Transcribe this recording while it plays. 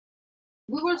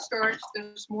we will start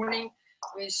this morning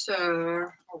with,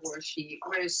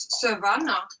 with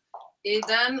Servanne, and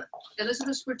then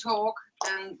Elisabeth will talk,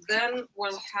 and then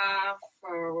we'll have,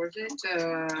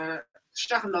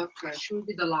 Charlotte, she will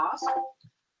be the last.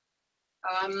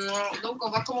 Donc,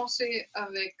 on va commencer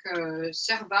avec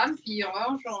Servanne, puis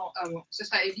ce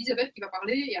sera Elisabeth qui va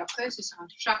parler, et après, ce sera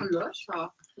Charlotte.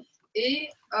 Et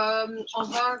on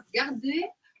va garder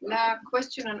la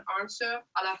question and answer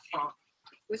à la fin,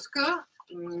 parce que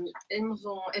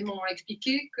elles m'ont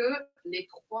expliqué que les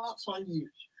trois sont liés.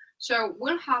 So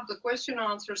we'll have the question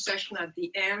and answer session at the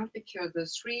end because the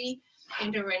three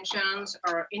interventions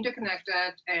are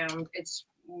interconnected, and it's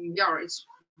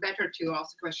better to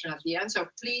ask the question at the end. So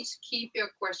please keep your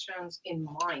questions in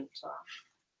mind.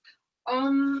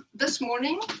 This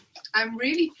morning, I'm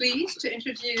really pleased to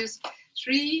introduce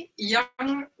three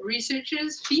young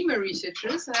researchers, female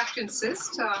researchers, I have to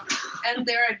insist, and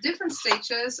they're at different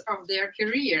stages of their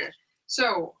career.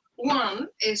 So one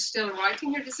is still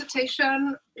writing her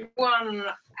dissertation, one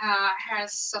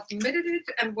has submitted it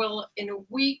and will, in a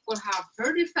week, will have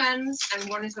her defense, and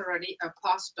one is already a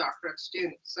postdoctoral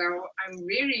student. So I'm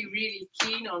really, really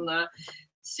keen on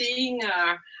seeing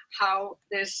how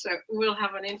this will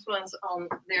have an influence on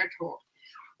their talk.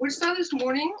 We'll start this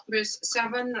morning with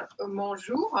Servanne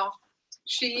Monjour.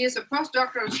 She is a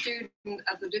postdoctoral student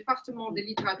at the Département des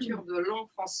littératures de langue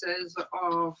française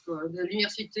of the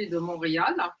Université de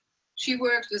Montréal. She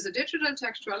works as a digital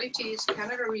textualities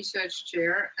Canada research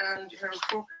chair, and her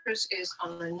focus is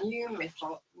on a new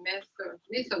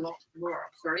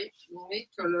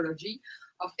methodology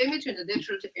of image in the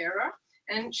digital era,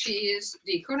 and she is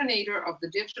the coordinator of the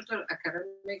digital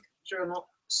academic journal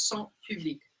Son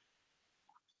Public.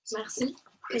 Merci.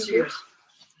 It's yours.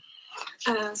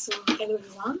 So, hello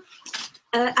everyone.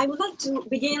 I would like to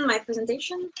begin my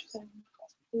presentation.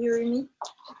 You hear me?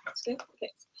 Okay.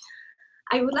 Okay.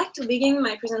 I would like to begin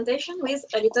my presentation with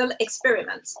a little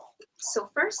experiment. So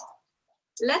first,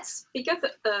 let's pick up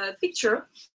a picture,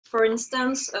 for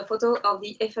instance, a photo of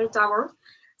the Eiffel Tower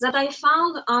that I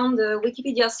found on the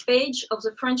Wikipedia page of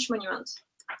the French monument.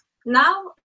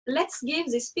 Now, let's give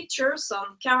this picture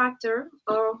some character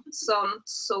or some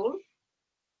soul,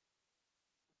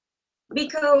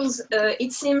 because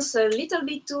it seems a little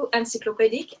bit too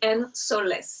encyclopedic and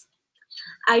soulless.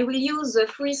 I will use the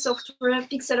free software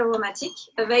Pixel-O-Matic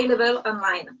available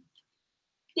online.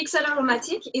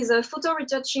 Pixel-O-Matic is a photo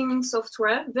retouching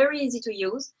software, very easy to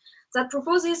use, that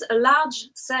proposes a large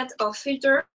set of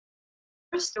filters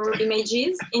or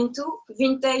images into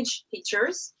vintage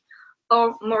pictures,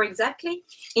 or more exactly,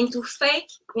 into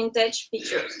fake vintage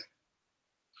pictures.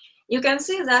 You can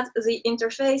see that the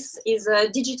interface is a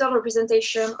digital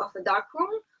representation of a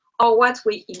darkroom, or what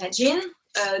we imagine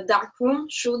a darkroom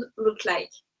should look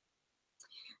like.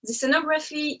 The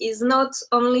scenography is not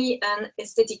only an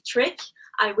aesthetic trick.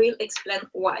 I will explain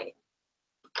why.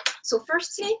 So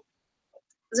firstly,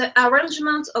 the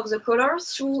arrangement of the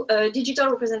colors through a digital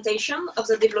representation of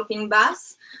the developing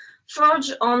bath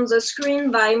forged on the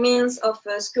screen by means of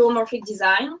a skeuomorphic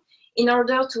design in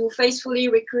order to faithfully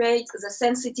recreate the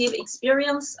sensitive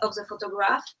experience of the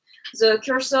photograph. The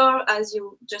cursor, as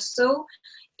you just saw,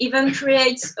 even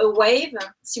creates a wave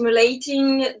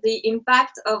simulating the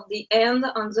impact of the hand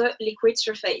on the liquid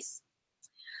surface.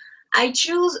 I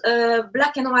choose a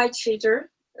black and white filter,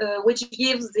 which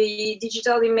gives the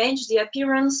digital image the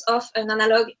appearance of an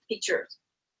analog picture.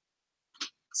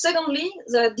 Secondly,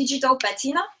 the digital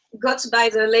patina got by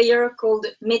the layer called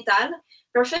metal,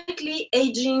 perfectly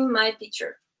aging my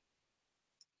picture.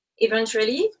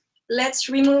 Eventually, let's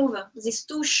remove these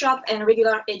two sharp and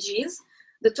regular edges.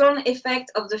 The tone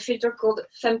effect of the filter called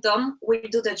Phantom will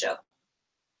do the job.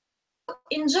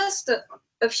 In just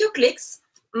a few clicks,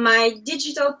 my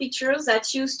digital picture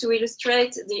that used to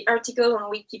illustrate the article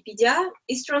on Wikipedia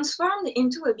is transformed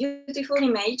into a beautiful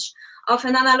image of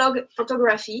an analog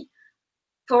photography,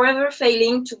 forever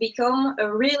failing to become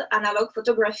a real analog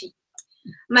photography.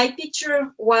 My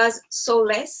picture was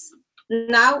soulless,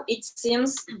 now it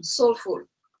seems soulful.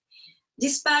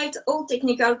 Despite all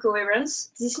technical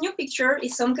coherence, this new picture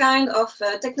is some kind of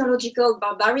technological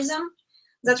barbarism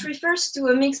that refers to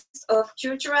a mix of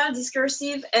cultural,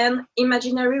 discursive, and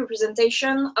imaginary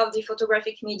representation of the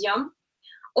photographic medium,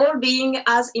 all being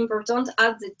as important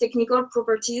as the technical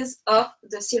properties of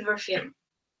the silver film.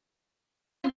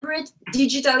 The hybrid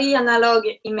digitally analog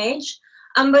image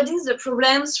embodies the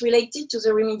problems related to the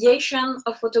remediation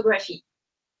of photography.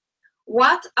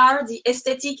 What are the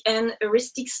aesthetic and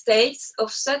heuristic states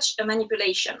of such a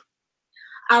manipulation?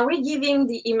 Are we giving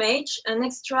the image an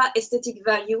extra aesthetic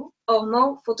value or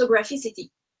more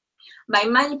photographicity? By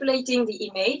manipulating the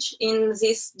image in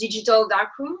this digital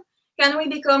darkroom, can we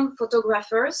become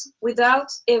photographers without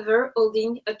ever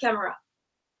holding a camera?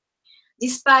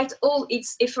 Despite all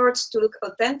its efforts to look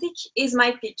authentic, is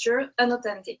my picture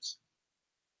unauthentic?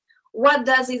 What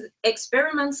does this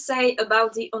experiment say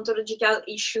about the ontological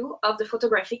issue of the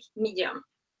photographic medium?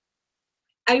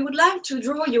 I would like to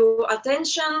draw your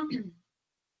attention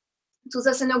to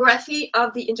the scenography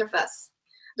of the interface.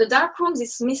 The darkroom,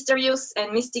 this mysterious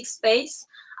and mystic space,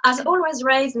 has always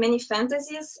raised many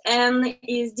fantasies and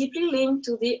is deeply linked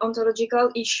to the ontological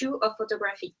issue of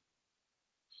photography.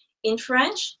 In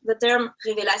French, the term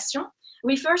révélation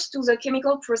refers to the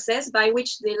chemical process by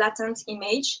which the latent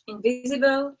image,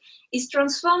 invisible, is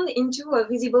transformed into a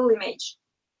visible image.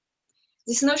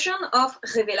 This notion of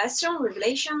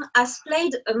revelation, has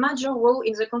played a major role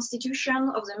in the constitution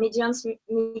of the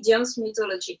medium's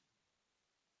mythology.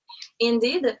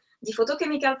 Indeed, the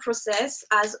photochemical process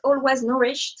has always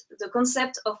nourished the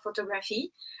concept of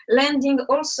photography, lending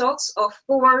all sorts of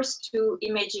powers to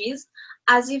images,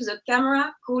 as if the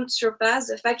camera could surpass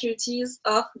the faculties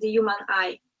of the human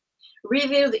eye.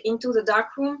 Revealed into the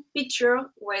darkroom, pictures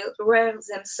were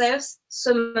themselves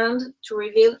summoned to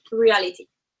reveal reality.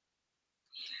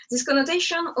 This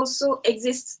connotation also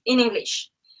exists in English.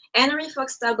 Henry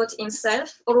Fox Talbot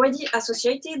himself already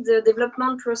associated the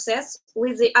development process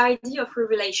with the idea of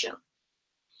revelation.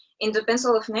 In The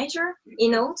Pencil of Nature, he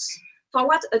notes, "For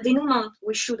what a denouement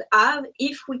we should have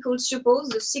if we could suppose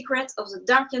the secret of the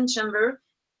darkened chamber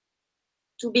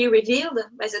to be revealed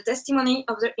by the testimony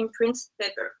of the imprint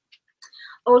paper."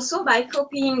 Also, by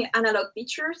copying analog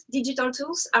pictures, digital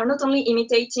tools are not only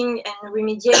imitating and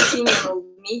remediating old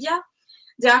media,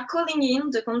 they are calling in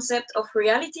the concept of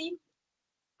reality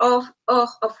or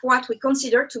of what we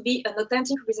consider to be an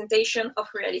authentic representation of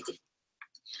reality.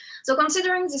 So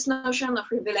considering this notion of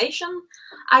revelation,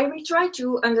 I will try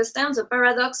to understand the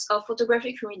paradox of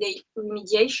photographic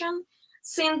remediation,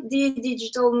 since the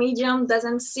digital medium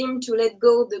doesn't seem to let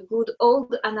go the good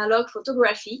old analog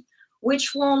photography,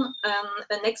 which won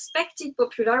unexpected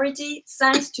popularity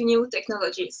thanks to new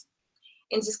technologies.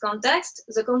 In this context,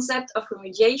 the concept of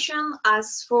remediation,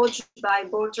 as forged by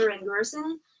Bolter and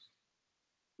Gerson,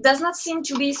 does not seem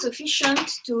to be sufficient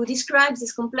to describe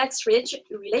these complex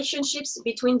relationships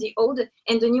between the old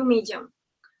and the new medium.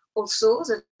 Also,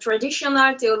 the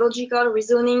traditional theological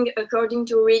reasoning according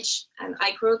to which, and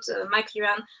I quote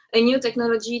McLuhan, a new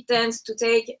technology tends to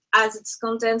take as its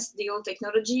contents the old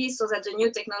technology, so that the new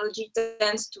technology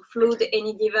tends to flood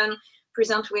any given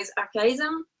present with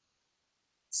archaism,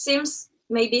 seems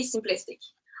maybe simplistic.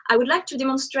 I would like to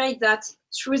demonstrate that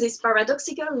through this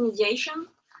paradoxical remediation,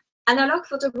 analog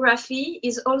photography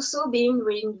is also being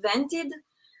reinvented,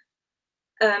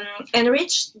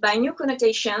 enriched by new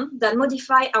connotations that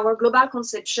modify our global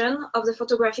conception of the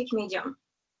photographic medium.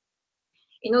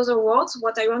 In other words,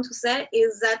 what I want to say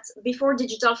is that before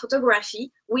digital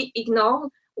photography, we ignored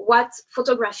what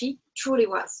photography truly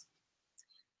was.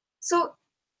 So,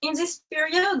 in this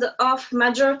period of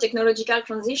major technological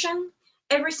transition,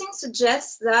 everything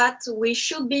suggests that we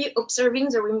should be observing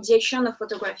the remediation of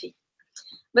photography.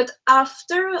 But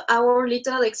after our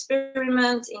little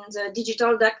experiment in the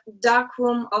digital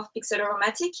darkroom of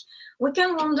Pixelaromatic, we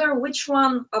can wonder which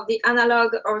one of the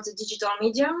analog or the digital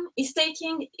medium is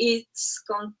taking its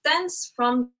contents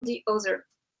from the other.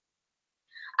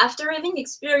 After having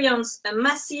experienced a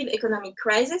massive economic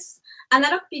crisis,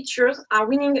 analog pictures are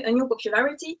winning a new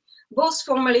popularity, both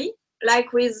formally,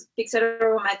 like with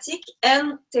Pixelaromatic,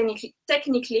 and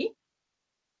technically.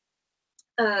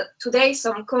 Today,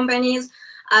 some companies,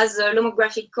 as a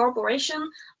Lomographic Corporation,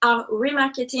 are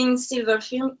remarketing silver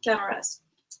film cameras.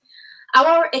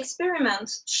 Our experiment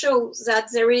shows that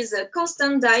there is a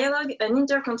constant dialogue and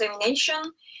intercontamination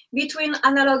between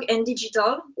analog and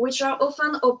digital, which are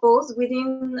often opposed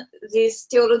within this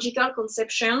theological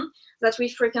conception that we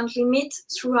frequently meet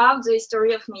throughout the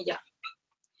history of media.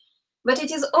 But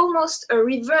it is almost a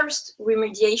reversed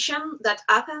remediation that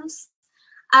happens,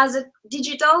 as a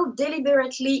digital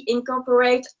deliberately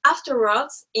incorporate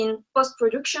afterwards in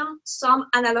post-production some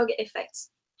analog effects.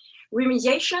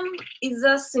 Remediation is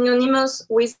thus synonymous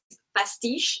with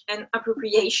pastiche and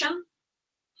appropriation,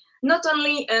 not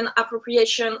only an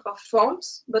appropriation of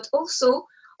forms, but also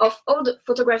of old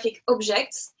photographic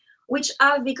objects, which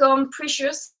have become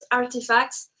precious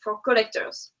artifacts for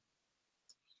collectors.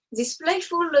 This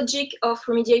playful logic of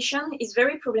remediation is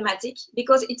very problematic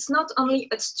because it's not only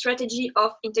a strategy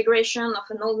of integration of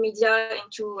an old media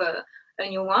into a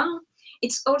new one,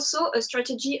 it's also a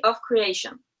strategy of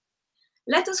creation.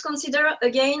 Let us consider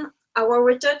again our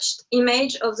retouched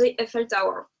image of the Eiffel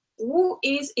Tower. Who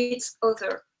is its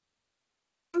author?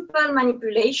 simple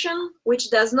manipulation, which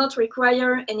does not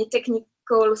require any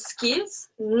technical skills,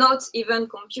 not even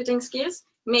computing skills,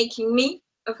 making me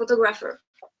a photographer.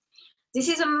 This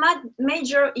is a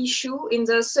major issue in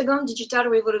the second digital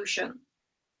revolution.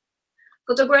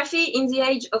 Photography in the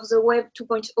age of the Web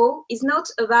 2.0 is not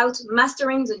about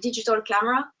mastering the digital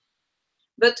camera,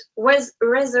 but was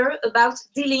rather about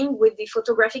dealing with the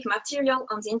photographic material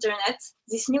on the internet,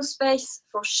 this new space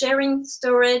for sharing,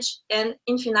 storage, and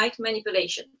infinite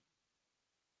manipulation.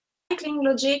 Recycling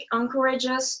logic encourages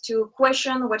us to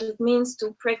question what it means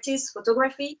to practice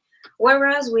photography,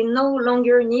 whereas we no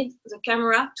longer need the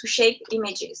camera to shape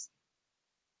images.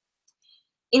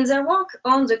 In their work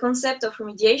on the concept of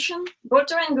remediation,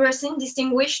 Bolter and Gerson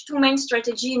distinguish two main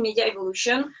strategies in media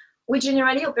evolution, which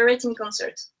generally operate in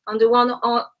concert. On the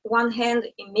one hand,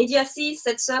 immediacy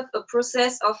sets up a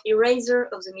process of erasure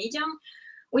of the medium,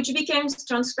 which becomes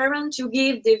transparent to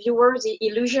give the viewer the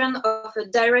illusion of a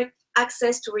direct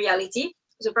access to reality.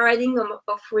 The paradigm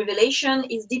of revelation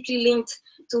is deeply linked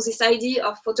to this idea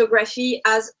of photography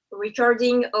as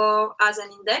recording or as an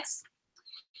index.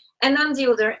 And on the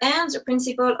other hand, the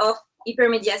principle of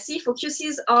hypermediacy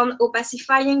focuses on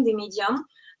opacifying the medium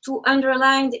to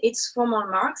underline its formal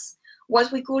marks,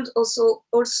 what we could also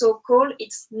call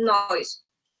its noise.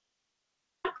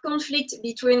 Conflict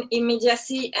between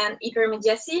immediacy and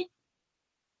hypermediacy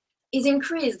is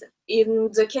increased in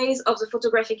the case of the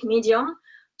photographic medium,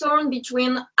 torn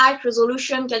between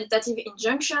high-resolution qualitative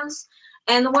injunctions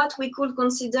and what we could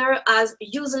consider as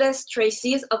useless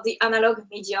traces of the analog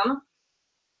medium,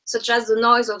 such as the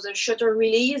noise of the shutter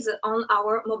release on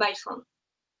our mobile phone.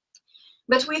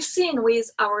 But we've seen with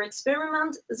our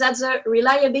experiment that the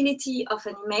reliability of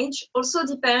an image also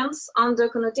depends on the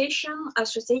connotation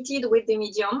associated with the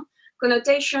medium,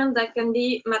 connotation that can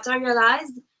be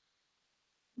materialized,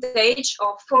 vintage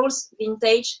or false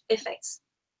vintage effects.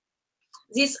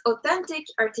 This authentic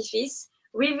artifice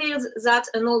reveals that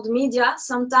an old media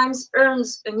sometimes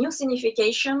earns a new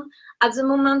signification at the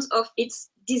moment of its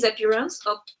disappearance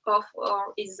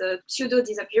or is a pseudo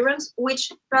disappearance,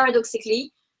 which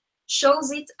paradoxically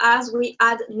shows it as we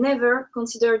had never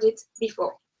considered it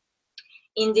before.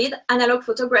 Indeed, analog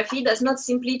photography does not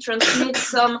simply transmit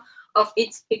some of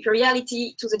its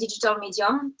peculiarity to the digital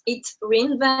medium, it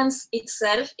reinvents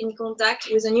itself in contact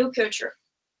with a new culture.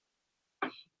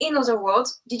 In other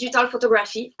words, digital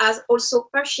photography has also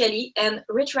partially and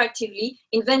retroactively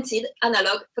invented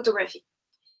analog photography.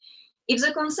 If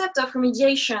the concept of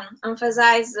remediation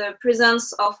emphasizes the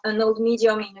presence of an old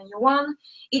medium in a new one,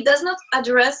 it does not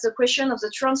address the question of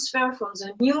the transfer from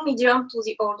the new medium to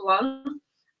the old one,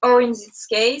 or in this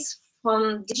case,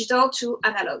 from digital to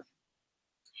analog.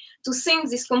 To think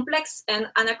this complex and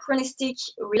anachronistic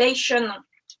relation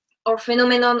or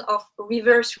phenomenon of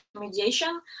reverse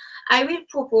remediation, I will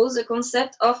propose the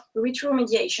concept of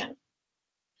retromediation.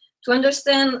 To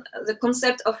understand the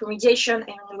concept of remediation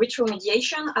and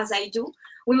retromediation, as I do,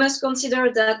 we must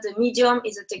consider that the medium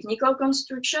is a technical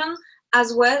construction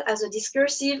as well as a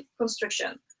discursive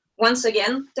construction. Once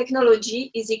again,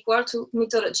 technology is equal to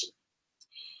mythology.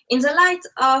 In the light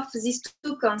of these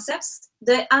two concepts,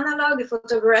 the analog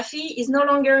photography is no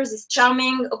longer this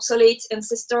charming, obsolete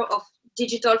ancestor of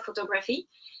digital photography,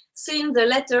 since the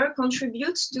latter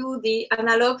contributes to the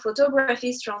analog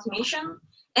photography's transmission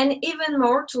and even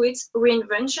more to its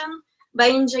reinvention by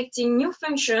injecting new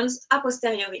functions a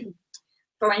posteriori.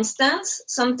 For instance,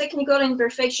 some technical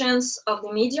imperfections of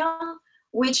the medium,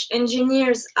 which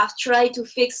engineers have tried to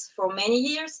fix for many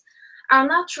years, are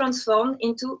now transformed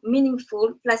into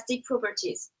meaningful plastic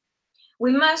properties.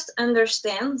 We must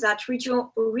understand that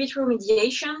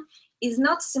retromediation is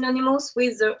not synonymous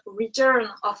with the return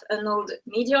of an old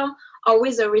medium or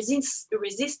with a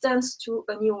resistance to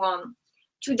a new one.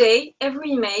 Today,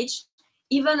 every image,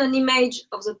 even an image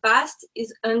of the past,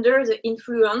 is under the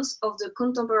influence of the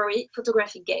contemporary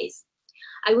photographic gaze.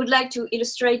 I would like to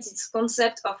illustrate this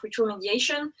concept of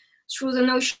retromediation through the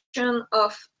notion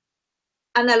of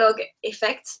analog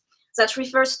effect that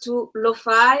refers to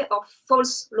lo-fi or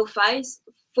false lo-fis,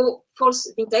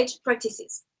 false vintage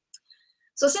practices.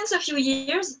 So since a few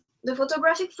years, the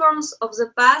photographic forms of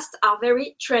the past are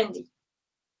very trendy.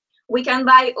 We can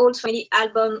buy old family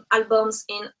albums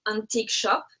in antique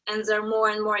shop, and they're more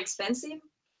and more expensive.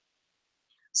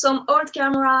 Some old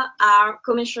cameras are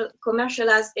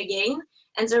commercialized again,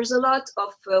 and there's a lot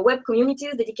of web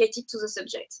communities dedicated to the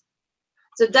subject.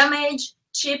 The damaged,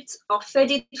 chipped, or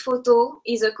faded photo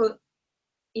is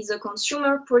a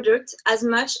consumer product as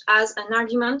much as an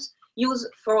argument used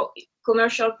for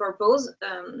commercial purpose.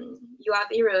 You have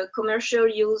here a commercial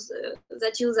use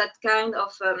that kind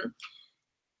of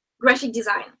graphic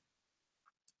design.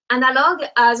 Analog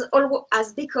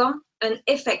has become an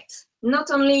effect,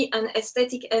 not only an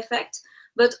aesthetic effect,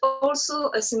 but also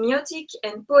a semiotic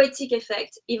and poetic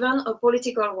effect, even a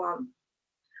political one.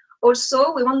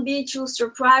 Also, we won't be too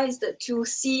surprised to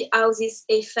see how these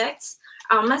effects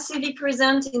are massively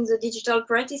present in the digital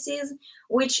practices,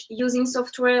 which, using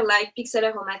software like Pixel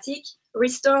Aromatic,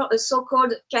 restore a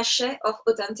so-called cachet of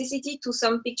authenticity to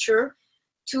some picture,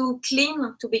 too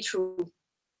clean to be true.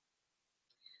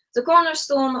 The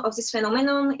cornerstone of this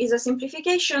phenomenon is a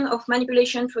simplification of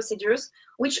manipulation procedures,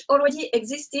 which already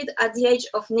existed at the age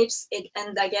of Nips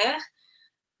and Daguerre,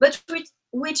 but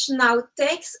which now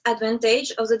takes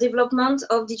advantage of the development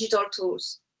of digital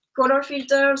tools. Color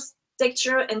filters,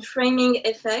 texture, and framing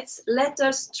effects let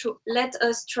us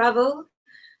travel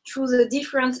through the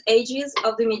different ages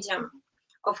of the medium.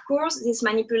 Of course, these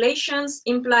manipulations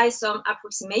imply some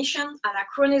approximation,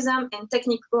 anachronism, and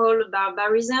technical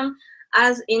barbarism,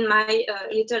 as in my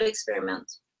little experiment.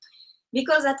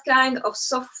 Because that kind of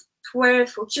software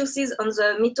focuses on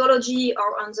the mythology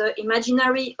or on the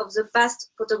imaginary of the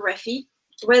past photography,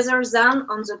 rather than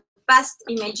on the past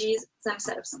images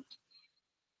themselves.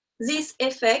 These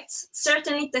effects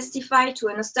certainly testify to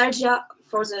a nostalgia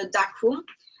for the darkroom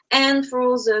and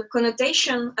for the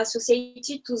connotation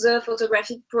associated to the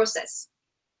photographic process.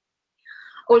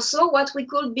 Also, what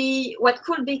could be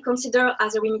considered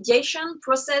as a remediation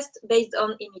process based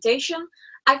on imitation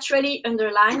actually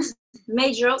underlines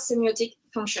major semiotic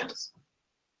functions.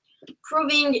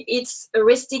 Proving its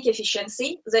heuristic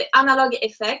efficiency, the analog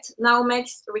effect now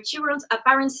makes recurrent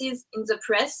appearances in the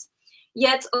press,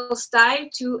 yet hostile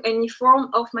to any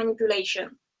form of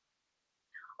manipulation.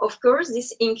 Of course,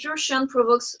 this incursion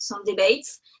provokes some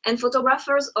debates, and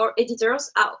photographers or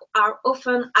editors are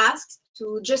often asked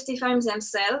to justify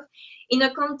themselves in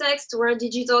a context where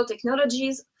digital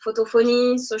technologies,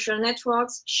 photophony, social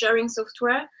networks, sharing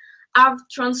software have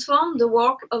transformed the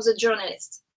work of the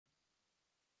journalist.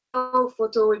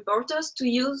 Photo reporters to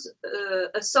use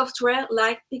a software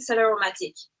like Pixel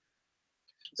Aromatic.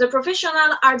 The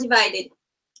professionals are divided.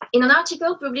 In an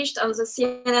article published on the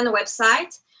CNN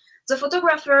website, the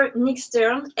photographer Nick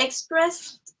Stern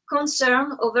expressed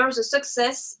concern over the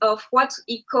success of what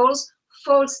he calls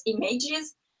false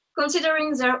images,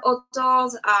 considering their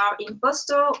authors are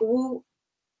impostors who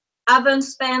haven't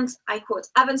spent, I quote,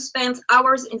 haven't spent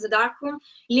hours in the darkroom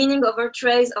leaning over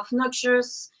trays of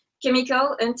noxious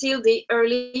chemical until the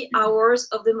early hours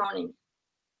of the morning.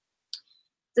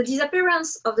 The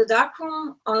disappearance of the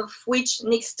darkroom, of which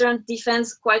Nick Stern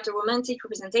defends quite a romantic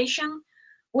representation,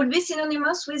 would be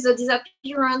synonymous with the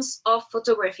disappearance of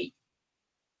photography.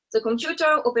 The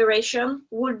computer operation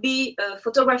would be a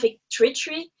photographic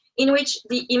treachery in which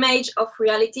the image of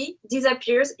reality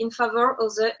disappears in favor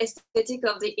of the aesthetic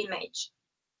of the image.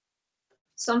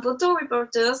 Some photo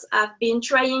reporters have been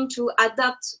trying to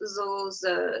adapt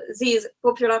these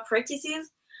popular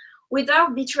practices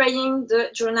without betraying the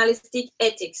journalistic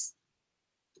ethics.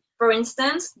 For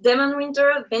instance, Damon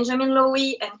Winter, Benjamin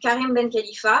Lowy, and Karim Ben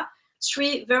Khalifa,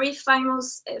 three very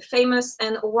famous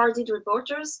and awarded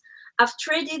reporters, have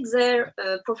traded their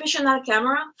professional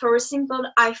camera for a simple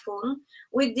iPhone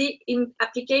with the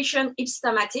application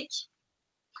Hypermediacy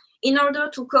in order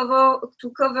to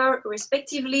cover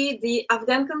respectively the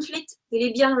Afghan conflict, the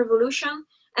Libyan revolution,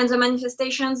 and the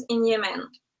manifestations in Yemen.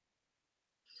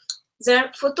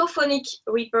 Their photophonic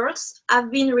reports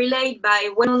have been relayed by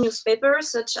well-known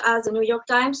newspapers such as the New York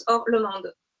Times or Le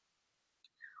Monde.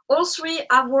 All three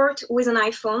have worked with an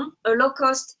iPhone, a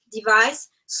low-cost device,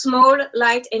 small,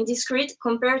 light, and discreet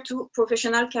compared to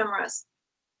professional cameras.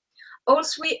 All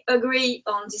three agree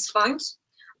on this point.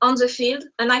 On the field,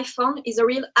 an iPhone is a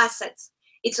real asset.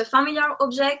 It's a familiar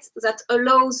object that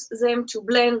allows them to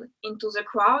blend into the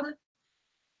crowd,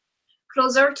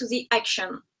 closer to the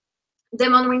action.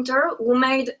 Damon Winter, who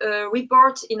made a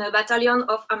report in a battalion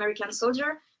of American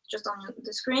soldiers, just on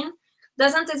the screen,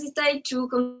 doesn't hesitate to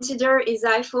consider his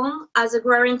iPhone as a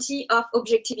guarantee of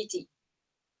objectivity.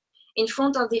 In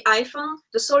front of the iPhone,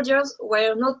 the soldiers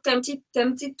were not tempted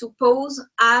to pose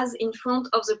as in front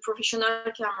of the professional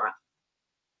camera.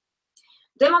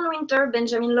 Damon Winter,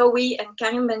 Benjamin Lowy, and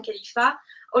Karim Ben Khalifa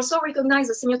also recognize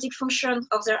the semiotic function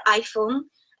of their iPhone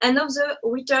and of the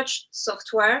retouch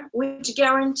software, which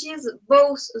guarantees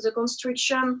both the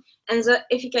construction and the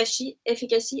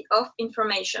efficacy of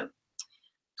information.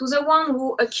 To the one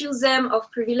who accuse them of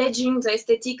privileging the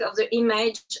aesthetic of the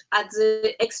image at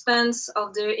the expense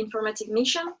of the informative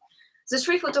mission, the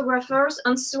three photographers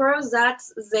answer that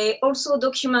they also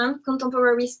document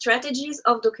contemporary strategies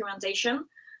of documentation,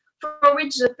 for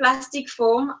which the plastic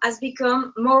form has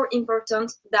become more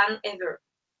important than ever.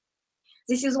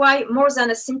 This is why, more than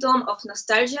a symptom of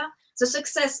nostalgia, the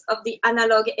success of the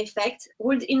analog effect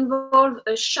would involve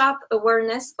a sharp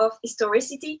awareness of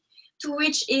historicity, to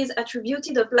which is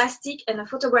attributed a plastic and a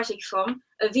photographic form,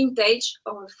 a vintage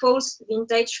or a false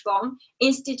vintage form,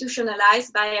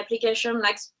 institutionalized by application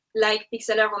like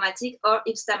pixel-aromatic or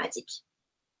ipstamatic.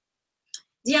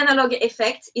 The analog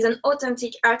effect is an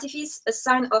authentic artifice, a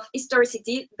sign of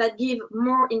historicity that gives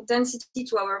more intensity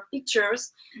to our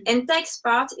pictures and takes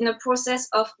part in a process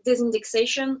of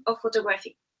desindexation of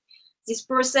photography. This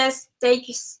process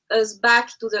takes us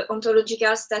back to the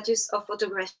ontological status of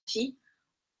photography.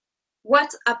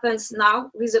 What happens now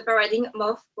with the paradigm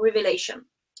of revelation?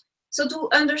 So to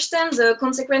understand the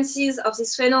consequences of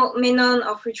this phenomenon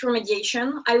of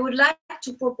retromediation, I would like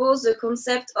to propose the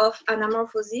concept of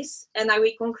anamorphosis, and I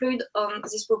will conclude on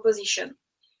this proposition.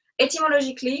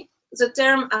 Etymologically, the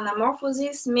term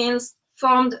anamorphosis means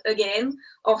formed again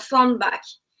or formed back.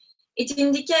 It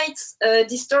indicates a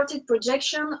distorted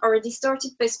projection or a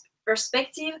distorted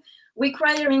perspective,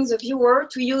 requiring the viewer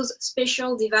to use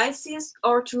special devices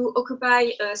or to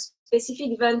occupy a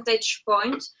specific vantage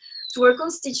point to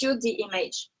reconstitute the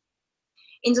image.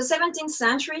 In the 17th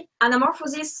century,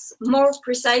 anamorphosis more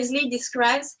precisely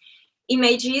describes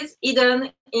images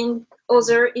hidden in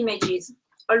other images.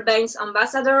 Holbein's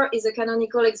Ambassador is a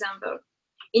canonical example.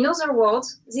 In other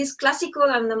words, this classical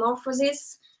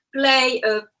anamorphosis play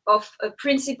of a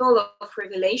principle of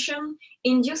revelation,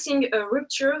 inducing a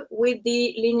rupture with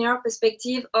the linear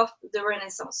perspective of the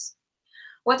Renaissance.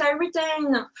 What I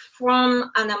retain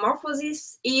from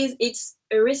anamorphosis is its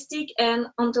heuristic and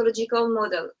ontological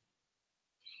model.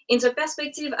 In the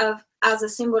perspective of as a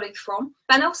symbolic form,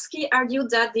 Panofsky argued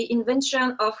that the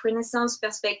invention of Renaissance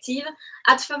perspective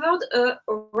had favored a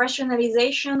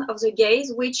rationalization of the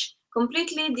gaze, which,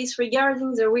 completely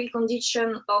disregarding the real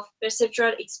condition of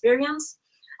perceptual experience,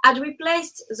 had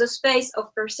replaced the space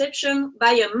of perception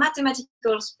by a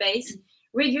mathematical space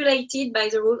regulated by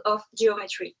the rule of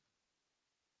geometry.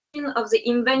 Of the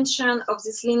invention of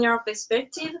this linear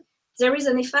perspective, there is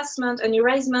an effacement, an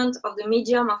erasement of the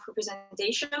medium of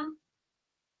representation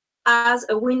as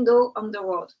a window on the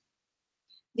world.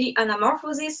 The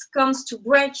anamorphosis comes to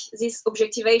break this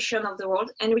objectivation of the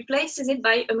world and replaces it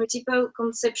by a multiple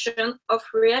conception of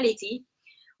reality,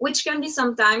 which can be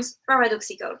sometimes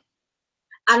paradoxical.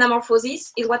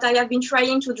 Anamorphosis is what I have been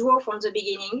trying to draw from the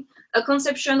beginning, a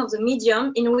conception of the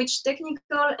medium in which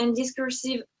technical and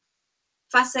discursive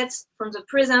facets from the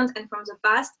present and from the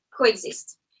past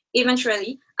coexist.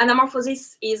 Eventually,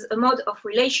 anamorphosis is a mode of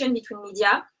relation between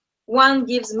media. One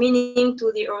gives meaning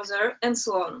to the other, and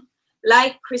so on.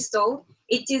 Like crystal,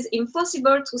 it is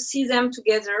impossible to see them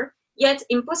together, yet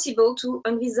impossible to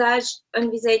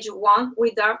envisage one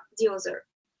without the other.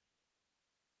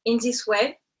 In this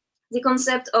way, the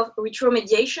concept of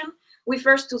retromediation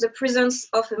refers to the presence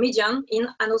of a medium in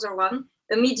another one,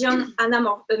 a medium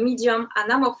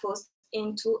anamorphosed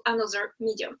into another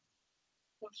medium.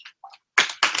 Thank you.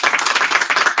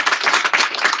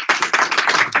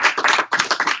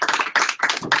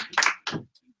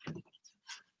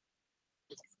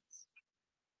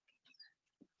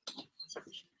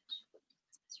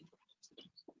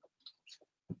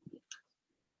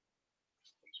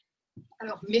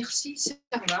 Alors, merci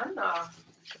Servanne.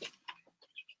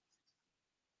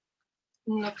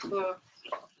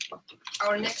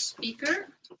 Our next speaker,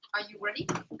 are you ready,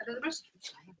 Elisabeth?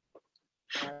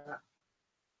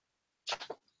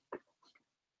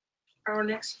 Our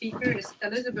next speaker is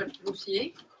Elisabeth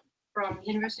Routhier from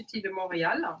Université de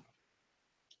Montréal.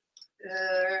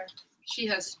 She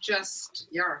has just,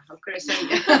 how could I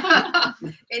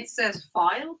say? It says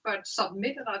filed, but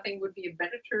submitted, I think would be a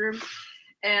better term.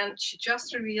 And she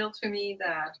just revealed to me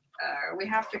that we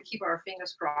have to keep our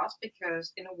fingers crossed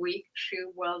because in a week she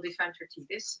will defend her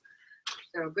thesis.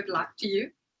 So good luck to you.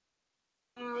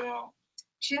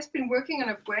 She has been working on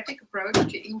a poetic approach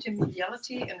to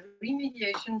intermediality and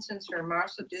remediation since her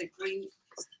master's degree.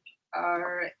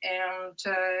 And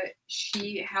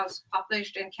she has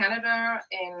published in Canada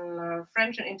in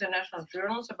French and international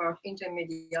journals about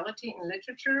intermediality in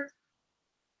literature,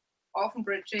 often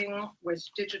bridging with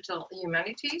digital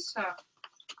humanities.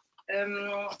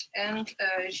 And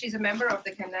she's a member of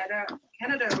the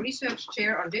Canada Research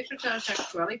Chair on Digital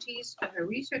Sexualities, and her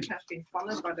research has been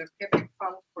funded by the Quebec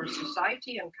Fund for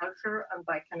Society and Culture and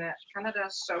by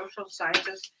Canada's Social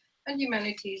Sciences and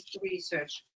Humanities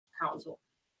Research Council.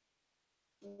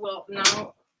 We'll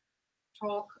now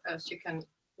talk, as you can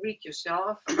read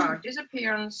yourself, about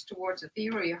disappearance towards a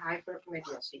theory of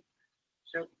hypermediacy.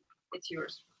 So it's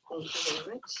yours. Thank you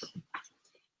very much.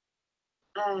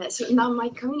 So now my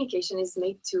communication is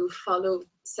made to follow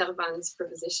Servanne's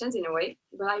propositions in a way,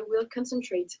 but I will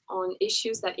concentrate on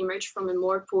issues that emerge from a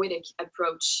more poetic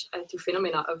approach to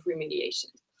phenomena of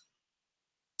remediation.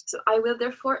 So I will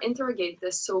therefore interrogate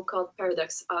the so-called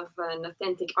paradox of an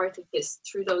authentic artifice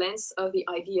through the lens of the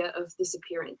idea of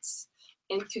disappearance.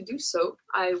 And to do so,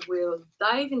 I will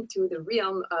dive into the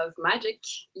realm of magic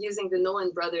using the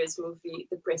Nolan brothers movie,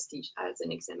 The Prestige, as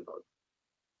an example.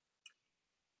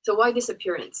 So why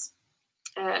disappearance?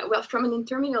 Well, from an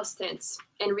intermedial stance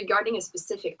and regarding a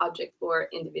specific object or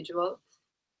individual,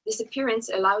 disappearance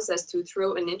allows us to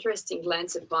throw an interesting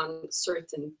lens upon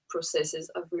certain processes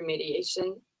of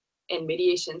remediation and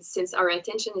mediation, since our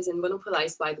attention isn't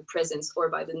monopolized by the presence or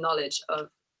by the knowledge of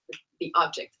the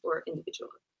object or individual.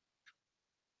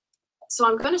 So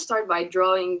I'm going to start by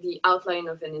drawing the outline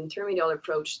of an intermedial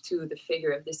approach to the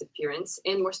figure of disappearance,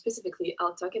 and more specifically,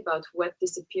 I'll talk about what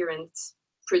disappearance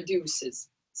produces,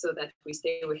 so that we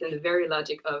stay within the very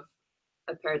logic of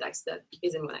a paradox that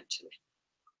isn't one actually.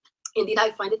 Indeed,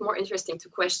 I find it more interesting to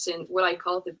question what I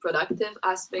call the productive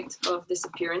aspect of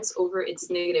disappearance over its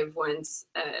negative ones,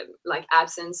 like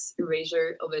absence,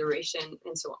 erasure, obliteration,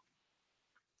 and so on.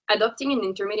 Adopting an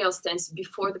intermedial stance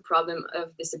before the problem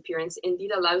of disappearance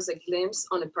indeed allows a glimpse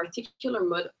on a particular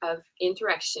mode of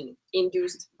interaction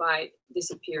induced by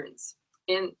disappearance.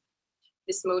 And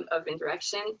this mode of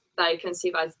interaction that I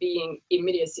conceive as being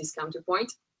immediacy's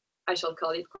counterpoint, I shall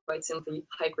call it quite simply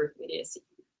hypermediacy.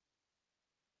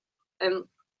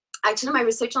 Actually, my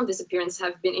research on disappearance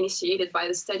have been initiated by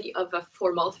the study of a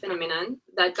formal phenomenon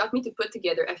that got me to put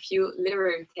together a few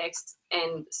literary texts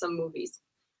and some movies.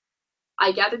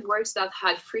 I gathered works that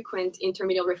had frequent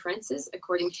intermedial references,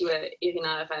 according to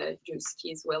Irina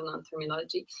Rajewski's well-known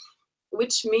terminology,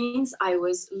 which means I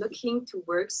was looking to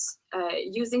works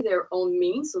using their own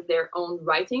means, so their own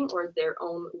writing or their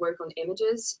own work on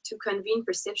images, to convene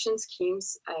perception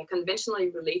schemes conventionally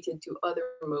related to other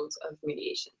modes of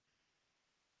mediation.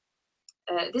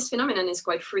 This phenomenon is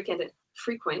quite frequent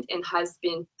and has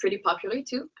been pretty popular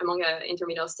too among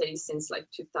intermedial studies since like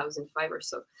 2005 or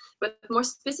so. But more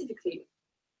specifically,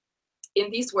 in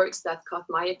these works that caught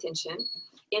my attention,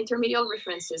 intermedial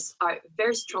references are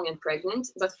very strong and pregnant,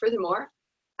 but furthermore,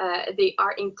 they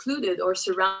are included or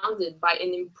surrounded by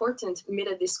an important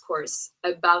meta-discourse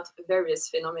about various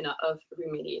phenomena of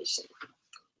remediation.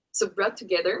 So brought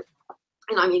together,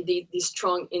 and I mean these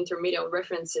strong intermedial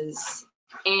references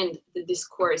and the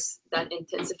discourse that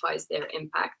intensifies their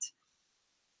impact,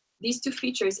 these two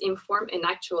features inform an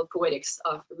actual poetics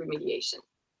of remediation.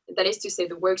 That is to say,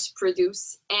 the works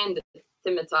produce and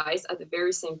thematize at the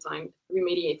very same time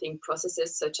remediating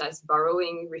processes such as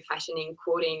borrowing, refashioning,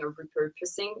 quoting, or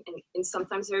repurposing, and in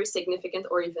sometimes very significant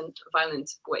or even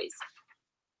violent ways.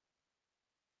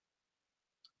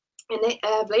 And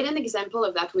a blatant example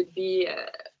of that would be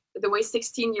the way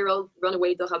 16-year-old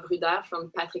runaway Dora Bruder from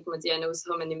Patrick Modiano's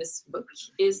homonymous book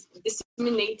is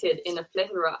disseminated in a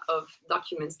plethora of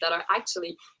documents that are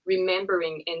actually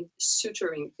remembering and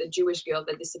suturing the Jewish girl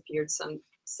that disappeared some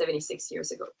 76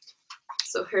 years ago.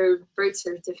 So her birth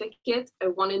certificate, a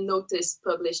wanted notice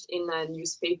published in a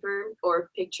newspaper, or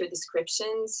picture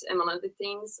descriptions, among other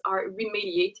things, are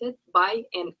remediated by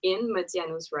and in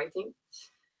Modiano's writing.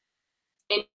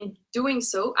 And in doing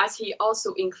so, as he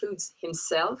also includes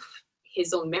himself,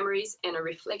 his own memories, and a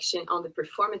reflection on the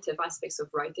performative aspects of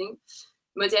writing,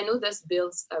 Modiano thus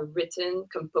builds a written,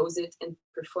 composite, and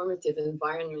performative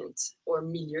environment, or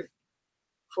milieu,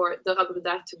 for Dora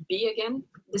Bruder to be again,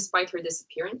 despite her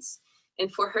disappearance,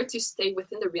 and for her to stay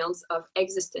within the realms of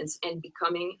existence and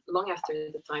becoming long after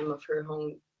the time of her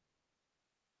own.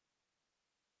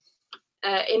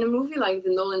 In a movie like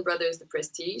the Nolan brothers' The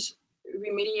Prestige,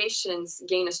 remediations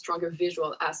gain a stronger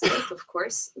visual aspect, of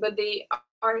course, but they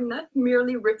are not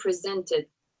merely represented.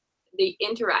 They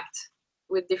interact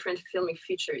with different filmic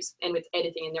features and with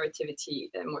editing and narrativity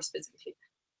more specifically.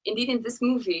 Indeed, in this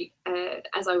movie,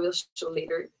 as I will show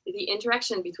later, the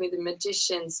interaction between the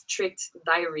magician's tricked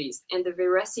diaries and the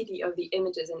veracity of the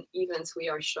images and events we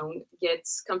are shown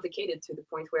gets complicated to the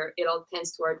point where it all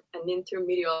tends toward an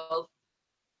intermedial.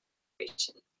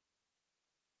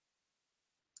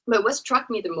 But what struck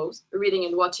me the most, reading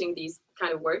and watching these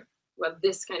kind of work, well,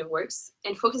 this kind of works,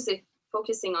 and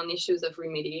focusing on issues of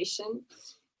remediation,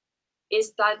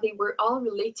 is that they were all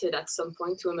related at some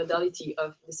point to a modality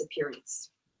of disappearance.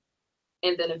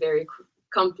 And then a very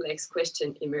complex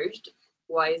question emerged.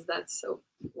 Why is that so?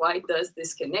 Why does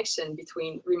this connection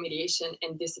between remediation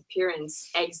and disappearance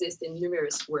exist in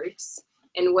numerous works?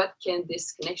 And what can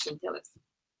this connection tell us?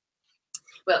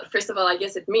 Well, first of all, I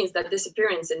guess it means that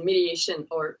disappearance and mediation,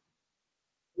 or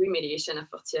remediation of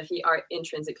Routhier are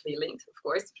intrinsically linked, of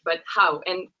course, but how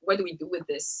and what do we do with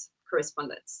this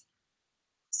correspondence?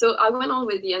 So I went on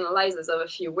with the analysis of a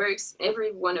few works,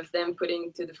 every one of them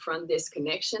putting to the front this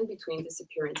connection between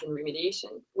disappearance and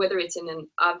remediation, whether it's in an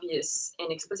obvious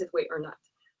and explicit way or not.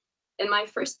 And my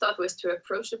first thought was to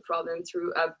approach the problem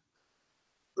through a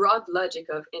broad logic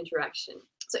of interaction.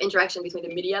 So interaction between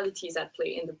the medialities at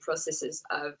play in the processes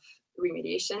of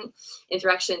remediation,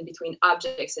 interaction between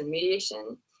objects and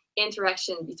mediation,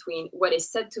 interaction between what is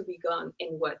said to be gone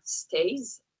and what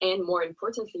stays, and more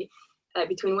importantly,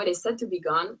 between what is said to be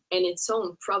gone and its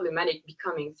own problematic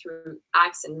becoming through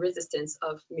acts and resistance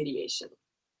of mediation.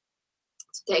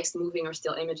 So text, moving or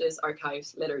still images,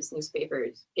 archives, letters,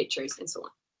 newspapers, pictures, and so on.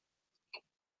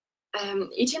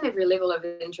 Each and every level of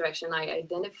interaction I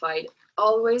identified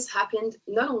always happened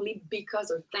not only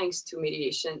because or thanks to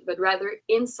mediation, but rather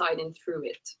inside and through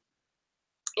it.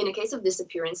 In a case of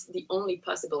disappearance, the only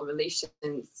possible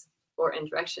relations or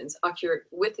interactions occur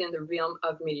within the realm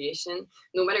of mediation,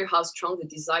 no matter how strong the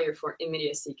desire for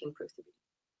immediacy can prove to be.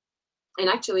 And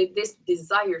actually, this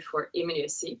desire for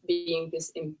immediacy, being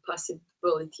this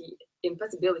impossibility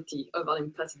of all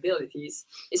impossibilities,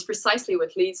 is precisely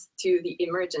what leads to the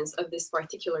emergence of this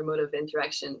particular mode of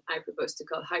interaction I propose to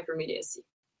call hypermediacy.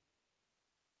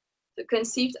 So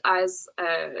conceived as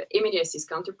immediacy's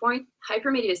counterpoint,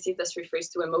 hypermediacy thus refers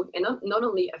to a mode, and not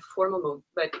only a formal mode,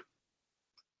 but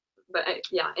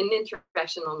yeah, an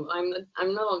interaction mode.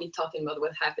 I'm not only talking about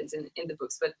what happens in the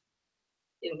books, but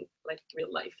in like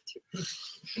real life too.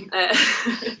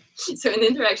 So an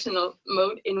interactional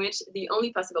mode in which the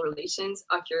only possible relations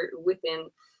occur within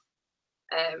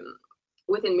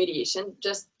mediation,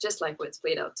 just like what's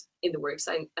played out in the works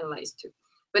I analyzed too.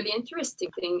 But the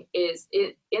interesting thing is,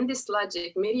 in this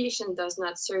logic, mediation does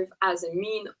not serve as a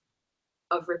mean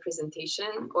of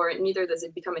representation, or neither does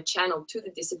it become a channel to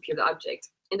the disappeared object.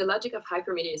 In the logic of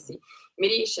hypermediacy,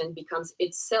 mediation becomes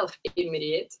itself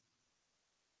immediate,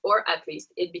 or at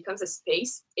least it becomes a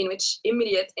space in which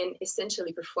immediate and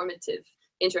essentially performative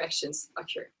interactions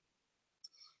occur.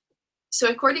 So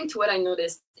according to what I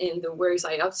noticed in the works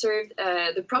I observed,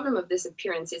 the problem of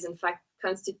disappearance is in fact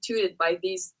constituted by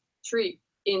these three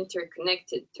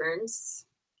interconnected terms,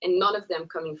 and none of them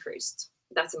coming first.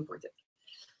 That's important.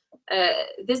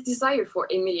 This desire for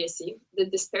immediacy, the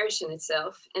dispersion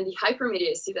itself, and the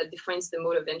hypermediacy that defines the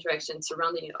mode of interaction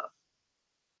surrounding it all.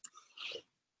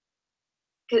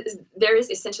 Because there is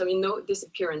essentially no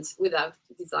disappearance without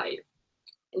desire.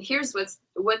 And here's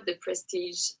what the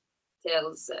prestige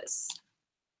tells us.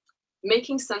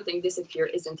 Making something disappear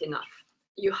isn't enough.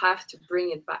 You have to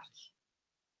bring it back.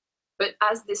 But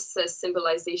as this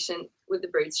symbolization with the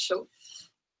birds show,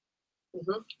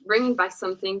 bringing back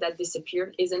something that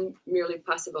disappeared isn't merely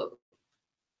possible.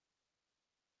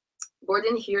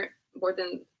 Borden,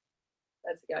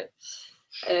 that's the guy.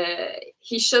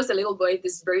 He shows a little boy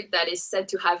this bird that is said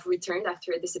to have returned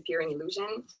after a disappearing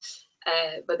illusion,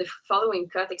 but the following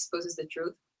cut exposes the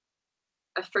truth.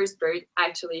 A first bird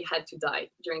actually had to die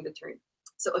during the turn.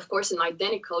 So of course, an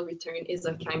identical return is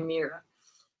a chimera.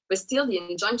 But still, the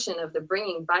injunction of the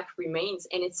bringing back remains,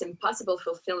 and its impossible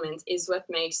fulfillment is what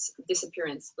makes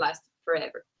disappearance last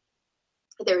forever.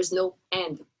 There is no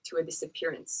end to a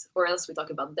disappearance, or else we talk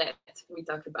about death, we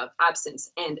talk about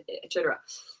absence, and etc.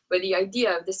 But the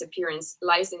idea of disappearance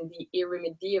lies in the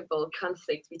irremediable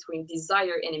conflict between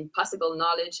desire and impossible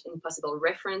knowledge, impossible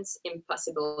reference,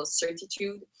 impossible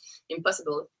certitude,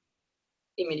 impossible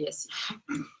immediacy.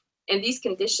 And these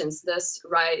conditions thus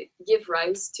give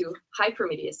rise to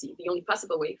hypermediacy, the only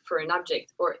possible way for an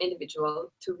object or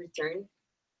individual to return,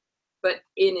 but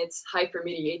in its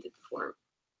hypermediated form.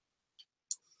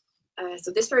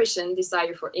 So dispersion,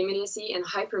 desire for immediacy, and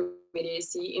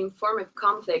hypermediacy inform a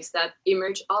complex that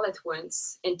emerge all at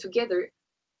once, and together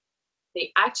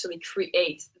they actually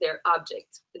create their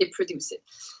object, they produce it.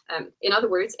 In other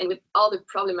words, and with all the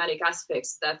problematic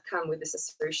aspects that come with this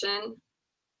assertion,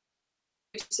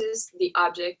 produces the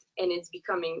object and it's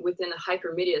becoming within a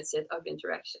hypermediate set of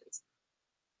interactions.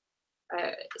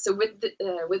 So with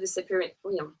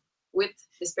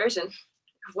dispersion,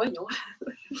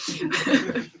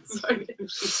 sorry,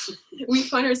 we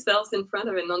find ourselves in front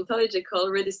of an ontological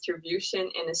redistribution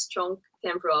and a strong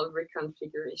temporal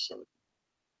reconfiguration.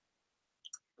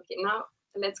 Okay, now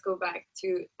let's go back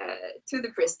to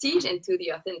the prestige and to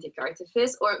the authentic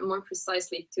artifice, or more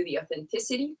precisely to the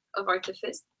authenticity of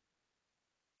artifice.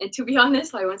 And to be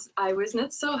honest, I was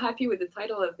not so happy with the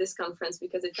title of this conference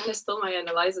because it kind of stole my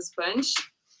analysis punch.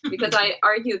 Because I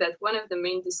argue that one of the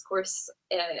main discourse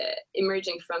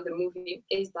emerging from the movie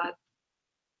is that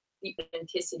the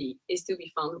authenticity is to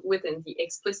be found within the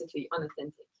explicitly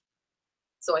unauthentic.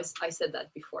 So I said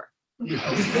that before. And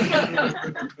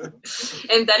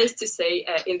that is to say,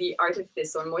 in the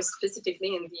Artifice, or more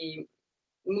specifically in the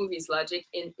movie's logic,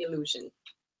 in Illusion.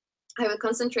 I will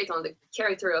concentrate on the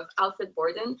character of Alfred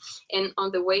Borden and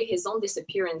on the way his own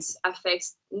disappearance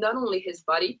affects not only his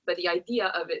body, but the idea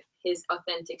of it, his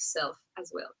authentic self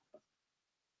as well.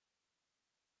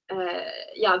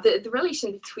 Yeah, the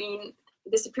relation between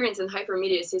disappearance and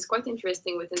hypermediacy is quite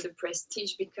interesting within the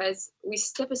Prestige, because we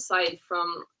step aside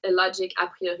from a logic a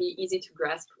priori easy to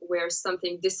grasp, where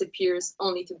something disappears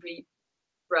only to be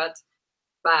brought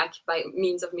back by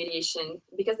means of mediation,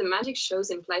 because the magic shows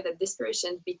imply that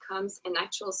disparition becomes an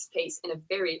actual space, and a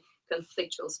very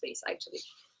conflictual space actually.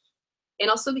 And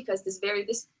also because this very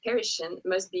disparition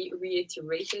must be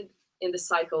reiterated in the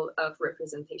cycle of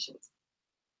representations.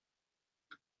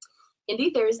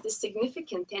 Indeed, there is this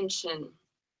significant tension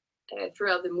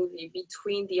throughout the movie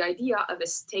between the idea of a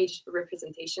staged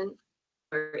representation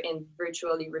in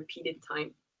virtually repeated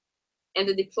time and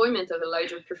the deployment of a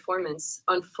larger performance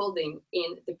unfolding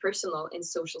in the personal and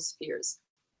social spheres.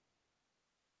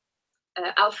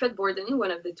 Alfred Borden,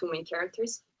 one of the two main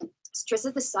characters,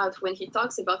 stresses this out when he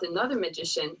talks about another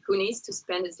magician who needs to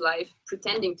spend his life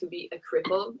pretending to be a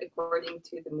cripple, according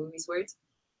to the movie's words,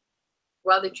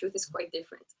 while the truth is quite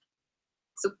different.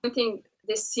 So pointing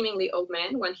this seemingly old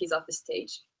man when he's off the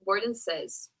stage, Borden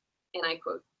says, and I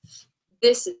quote,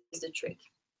 "This is the trick.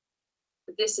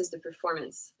 This is the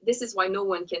performance. This is why no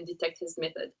one can detect his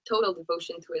method. Total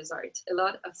devotion to his art, a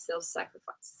lot of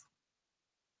self-sacrifice."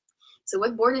 So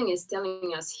what Borden is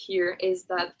telling us here is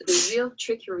that the real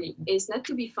trickery is not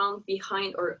to be found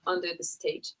behind or under the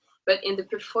stage, but in the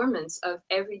performance of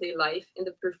everyday life, in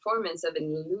the performance of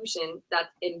an illusion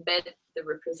that embed the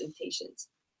representations.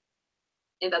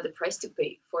 And that the price to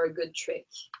pay for a good trick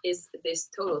is this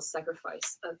total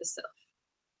sacrifice of the self.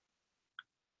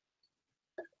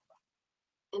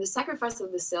 And the sacrifice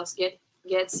of the self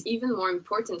gets even more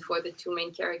important for the two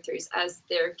main characters, as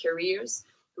their careers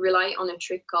rely on a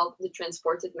trick called the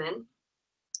transported man,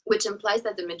 which implies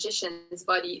that the magician's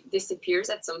body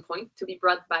disappears at some point to be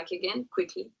brought back again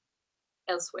quickly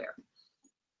elsewhere.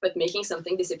 But making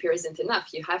something disappear isn't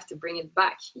enough. You have to bring it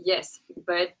back, yes.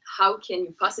 But how can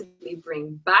you possibly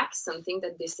bring back something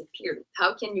that disappeared?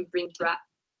 How can you bring back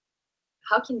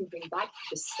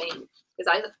the same?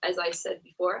 Because as I said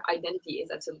before, identity is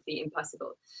absolutely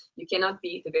impossible. You cannot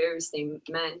be the very same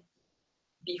man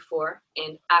before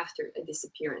and after a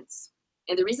disappearance.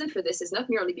 And the reason for this is not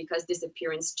merely because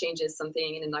disappearance changes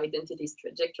something in an identity's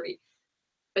trajectory,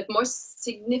 but more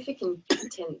significantly,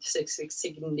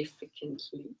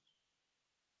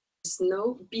 there's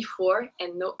no before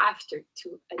and no after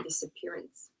to a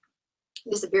disappearance.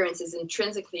 Disappearance is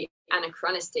intrinsically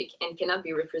anachronistic and cannot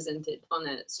be represented on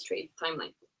a straight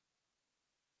timeline.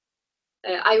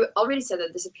 I already said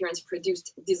that disappearance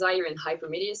produced desire and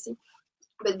hypermediacy,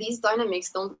 but these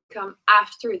dynamics don't come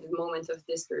after the moment of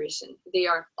disparition. They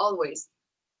are always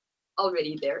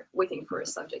already there, waiting for a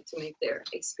subject to make their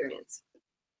experience.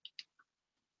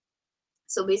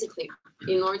 So basically,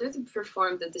 in order to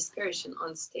perform the disparition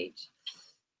on stage,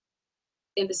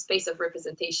 in the space of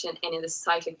representation and in the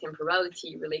cyclic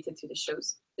temporality related to the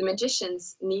shows, the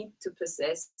magicians need to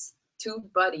possess two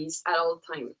bodies at all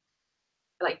times,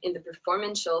 like in the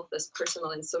performantial plus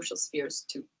personal and social spheres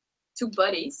too. Two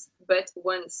bodies, but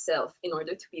one self, in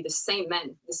order to be the same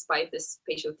man, despite the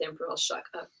spatio-temporal shock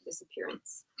of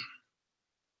disappearance.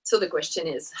 So the question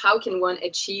is, how can one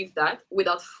achieve that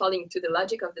without falling to the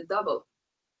logic of the double?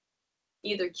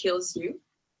 Either kills you,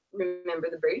 remember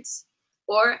the birds,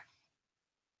 or,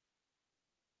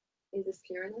 is this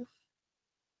clear enough?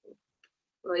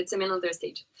 Well, it's a man on their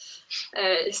stage.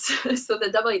 So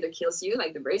the double either kills you,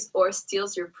 like the birds, or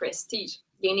steals your prestige,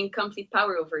 gaining complete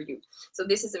power over you. So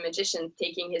this is a magician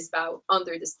taking his bow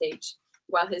under the stage,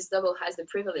 while his double has the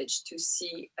privilege to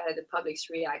see the public's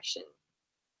reaction.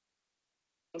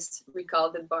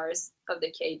 Recall the bars of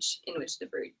the cage in which the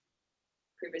bird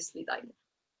previously died.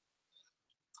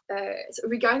 So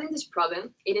regarding this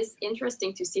problem, it is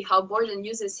interesting to see how Borden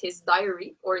uses his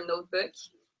diary or notebook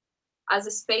as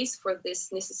a space for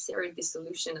this necessary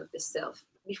dissolution of the self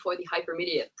before the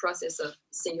hypermedia process of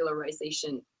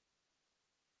singularization,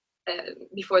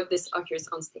 before this occurs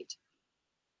on stage.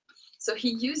 So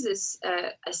he uses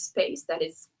a space that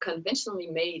is conventionally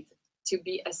made to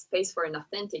be a space for an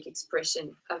authentic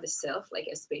expression of the self, like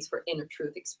a space for inner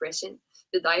truth expression,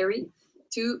 the diary,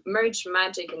 to merge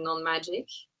magic and non-magic,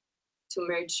 to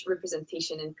merge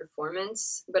representation and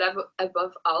performance, but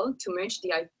above all, to merge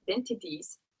the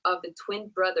identities of the twin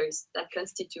brothers that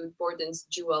constitute Borden's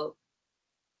dual.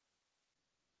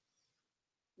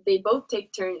 They both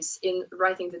take turns in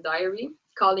writing the diary,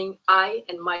 calling I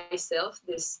and myself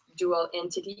this dual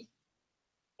entity,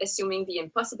 assuming the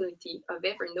impossibility of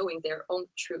ever knowing their own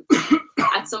truth.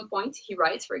 At some point, he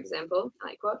writes, for example,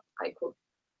 I quote,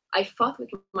 I fought with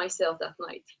myself that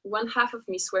night, one half of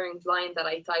me swearing blind that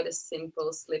I tied a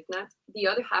simple slip knot, the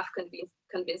other half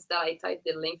convinced that I tied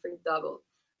the length double.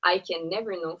 I can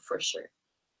never know for sure.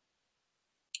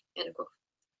 End of quote.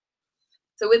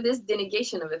 So with this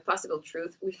denegation of a possible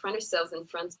truth, we find ourselves in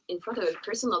front of a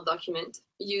personal document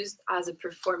used as a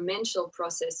performantial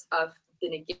process of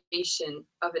denegation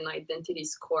of an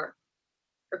identity's core,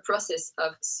 a process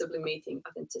of sublimating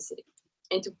authenticity.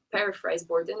 And to paraphrase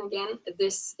Borden again,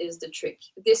 this is the trick.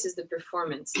 This is the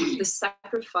performance, the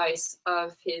sacrifice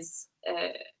of his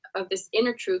of this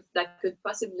inner truth that could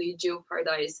possibly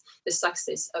jeopardize the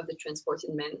success of the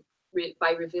transported man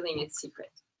by revealing its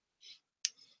secret.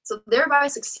 So thereby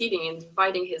succeeding in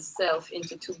dividing his self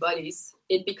into two bodies,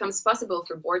 it becomes possible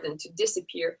for Borden to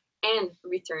disappear and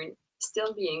return,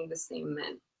 still being the same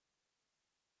man.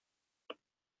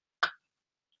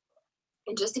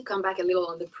 And just to come back a little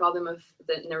on the problem of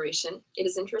the narration, it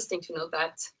is interesting to note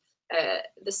that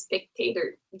the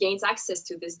spectator gains access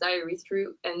to this diary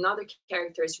through another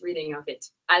character's reading of it,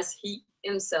 as he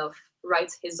himself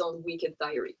writes his own wicked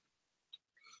diary.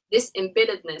 This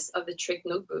embeddedness of the trick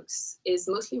notebooks is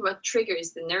mostly what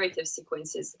triggers the narrative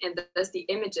sequences and thus the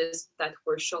images that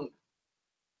were shown.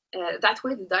 That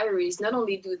way, the diaries, not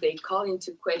only do they call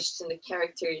into question the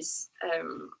character's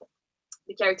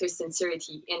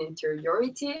sincerity and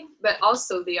interiority, but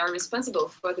also they are responsible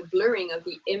for the blurring of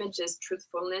the image's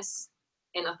truthfulness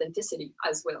and authenticity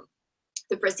as well.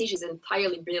 The prestige is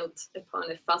entirely built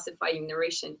upon a falsifying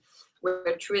narration,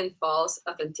 where true and false,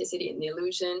 authenticity and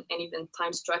illusion, and even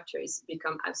time structures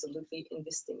become absolutely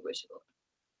indistinguishable.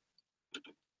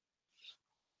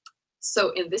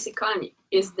 So in this economy,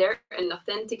 is there an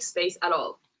authentic space at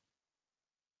all?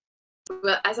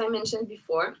 Well, as I mentioned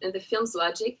before, in the film's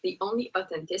logic, the only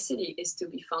authenticity is to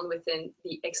be found within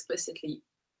the explicitly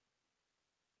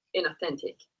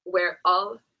inauthentic, where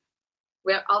all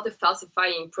the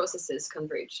falsifying processes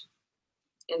converge.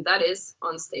 And that is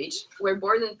on stage, where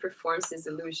Borden performs his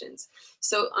illusions.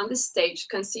 So on the stage,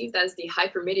 conceived as the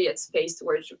hypermediate space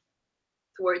towards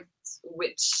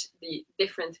which the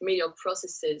different medial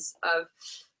processes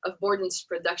of Borden's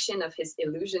production of his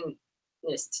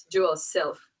illusionist dual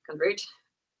self converge,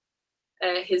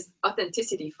 his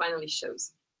authenticity finally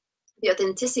shows. The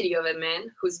authenticity of a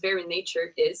man whose very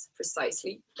nature is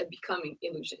precisely a becoming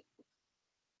illusion.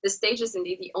 The stage is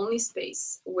indeed the only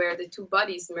space where the two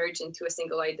bodies merge into a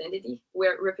single identity,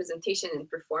 where representation and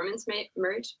performance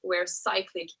merge, where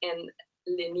cyclic and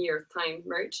linear time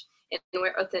merge, and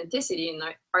where authenticity and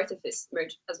artifice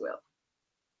merge as well.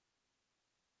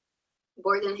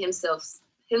 Borden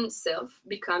himself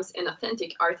becomes an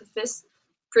authentic artifice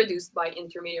produced by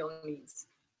intermedial means.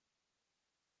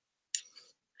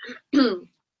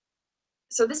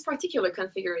 So this particular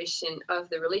configuration of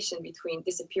the relation between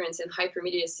disappearance and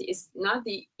hypermediacy is not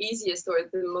the easiest or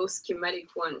the most schematic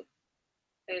one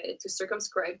to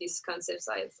circumscribe these concepts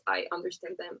as I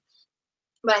understand them.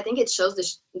 But I think it shows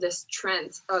the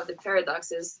strength of the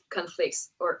paradoxes,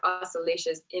 conflicts, or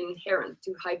oscillations inherent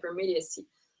to hypermediacy.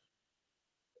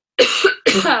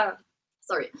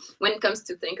 Sorry, when it comes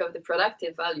to think of the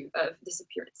productive value of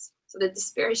disappearance. So the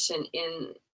dispersion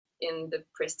in the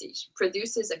prestige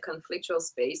produces a conflictual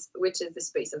space, which is the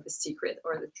space of the secret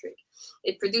or the trick.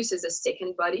 It produces a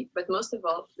second body, but most of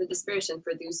all, the dispersion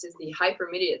produces the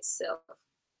hypermediate self.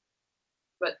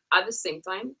 But at the same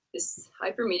time, this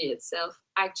hypermediate self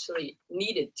actually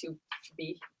needed to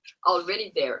be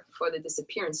already there for the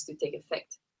disappearance to take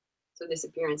effect. So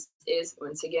disappearance is,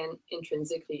 once again,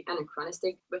 intrinsically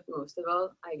anachronistic, but most of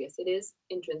all, I guess it is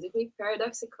intrinsically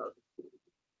paradoxical.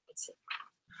 That's it.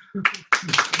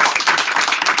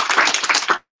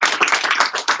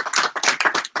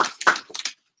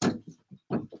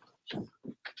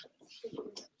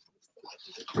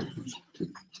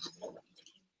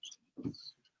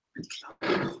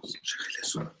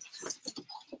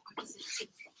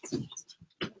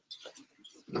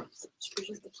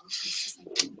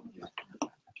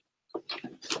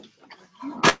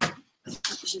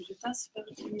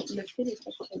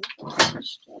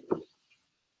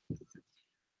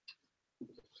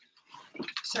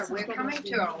 So we're coming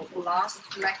to our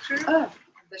last lecture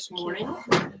this morning.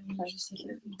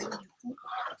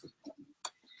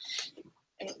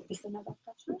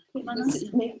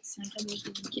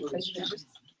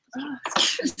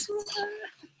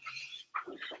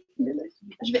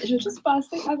 Je vais juste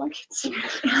passer avant que tu...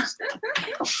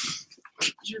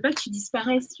 Je veux pas que tu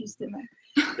disparaisses, justement.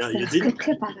 No, Ça serait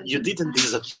préparé. you didn't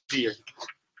disappear.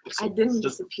 I didn't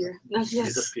Just disappear. Not yet.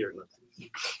 disappear.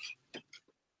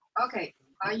 Okay,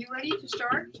 are you ready to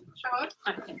start, Charlotte?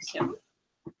 I think so.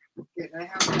 Good, I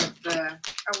have that,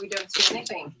 oh, we don't see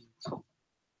anything.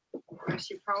 Where's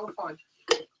your PowerPoint?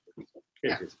 Here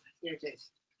Yeah. it is. Here it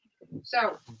is.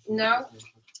 So now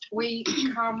we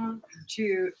come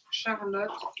to Charlotte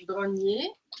Dronier.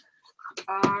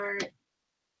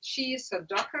 She is a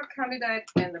doctoral candidate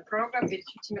in the program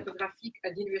d'études cinématographiques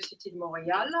at the Université de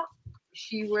Montréal.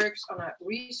 She works on a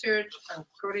research and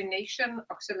coordination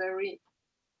auxiliary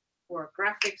for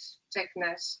graphics,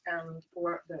 techness, and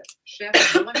for the chef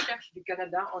de recherche du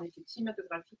Canada en études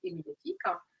cinématographiques et médiatiques.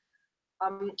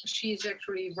 She's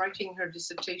actually writing her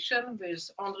dissertation with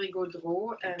André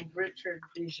Gaudreau and Richard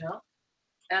Desjans.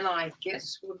 And I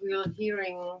guess what we are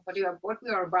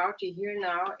about to hear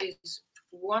now is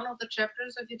one of the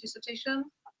chapters of your dissertation.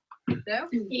 No?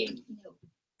 No.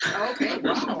 Okay,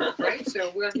 wow, great.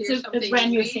 So we'll hear It's something a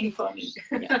brand new really- thing for me.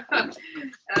 Yeah.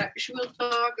 She will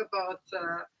talk about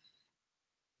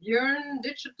Björk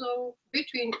Digital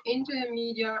between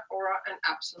intermedia, aura, and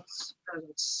absence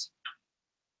presence.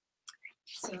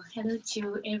 So hello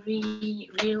to every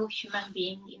real human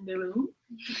being in the room.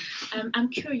 I'm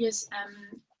curious,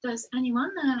 does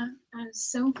anyone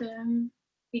saw the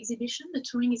exhibition, the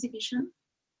touring exhibition?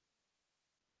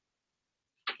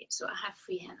 Okay, so I have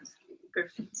free hands.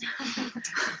 Perfect.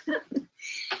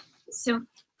 So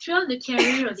throughout the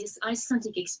career of this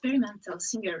Icelandic experimental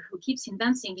singer who keeps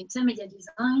inventing intermedia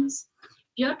designs,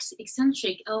 Björk's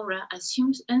eccentric aura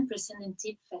assumes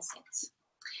unprecedented facets.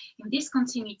 In this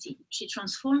continuity, she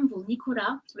transformed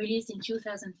Vulnicura, released in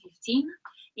 2015,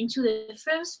 into the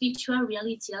first virtual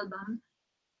reality album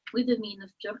with the mean of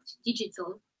Björk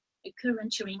Digital, a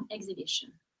current touring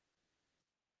exhibition.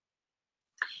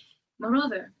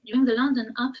 Moreover, during the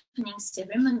London opening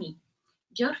ceremony,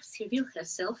 Björk revealed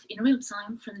herself in real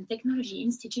time from the Technology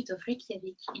Institute of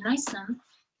Reykjavik in Iceland,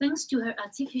 thanks to her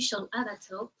artificial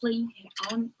avatar playing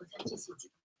her own authenticity.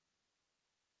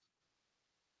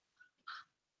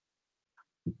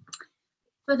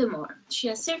 Furthermore, she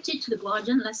asserted to The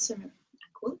Guardian last summer, I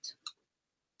quote,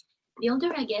 "The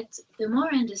older I get, the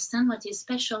more I understand what is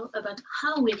special about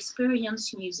how we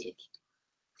experience music.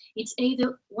 It's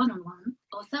either one-on-one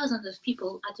or thousands of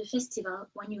people at a festival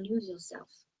when you lose yourself.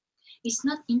 It's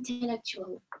not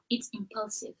intellectual, it's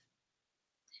impulsive.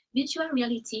 Virtual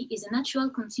reality is a natural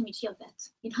continuity of that.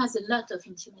 It has a lot of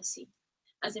intimacy.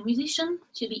 As a musician,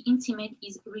 to be intimate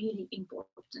is really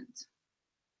important."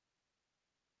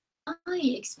 I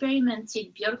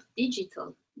experimented Björk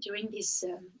Digital during this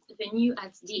venue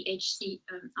at DHC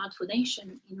Art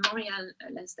Foundation in Montreal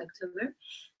last October.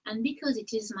 And because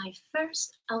it is my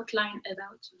first outline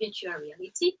about virtual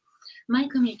reality, my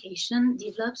communication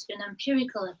develops an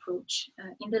empirical approach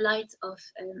in the light of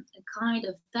a kind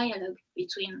of dialogue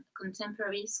between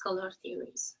contemporary scholar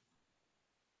theories.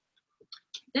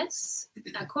 Thus,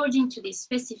 according to this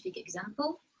specific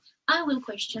example, I will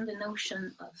question the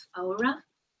notion of aura,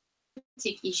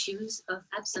 issues of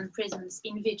absent presence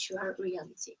in virtual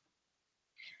reality.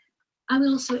 I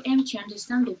will also aim to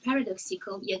understand the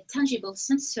paradoxical yet tangible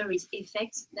sensory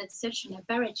effects that such an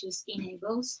apparatus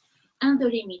enables and the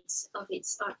limits of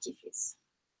its artifice.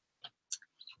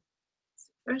 So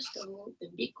first of all, the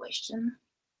big question,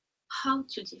 how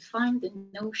to define the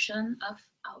notion of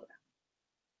aura?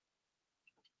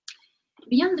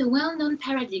 Beyond the well-known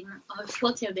paradigm of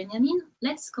Walter Benjamin,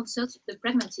 let's consult the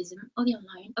pragmatism of the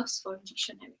online Oxford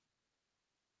Dictionary.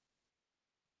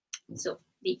 So,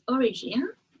 the origin,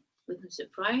 with no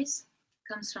surprise,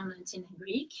 comes from Latin and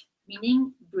Greek,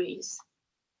 meaning breeze,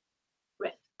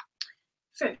 breath.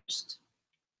 First,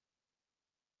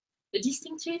 the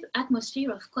distinctive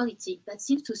atmosphere of quality that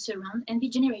seems to surround and be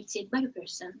generated by a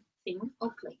person, thing,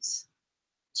 or place.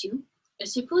 2, a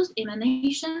supposed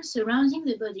emanation surrounding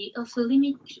the body of a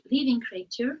living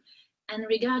creature and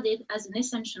regarded as an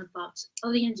essential part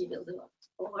of the individual,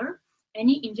 or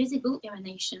any invisible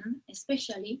emanation,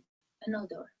 especially an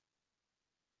odor.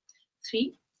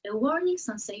 3, a warning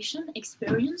sensation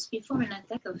experienced before an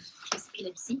attack of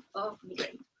epilepsy or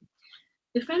migraine.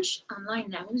 The French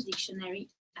Online Larousse Dictionary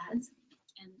adds,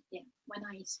 and yeah, when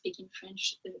I speak in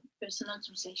French, the personal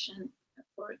translation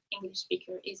for English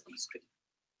speaker is on screen.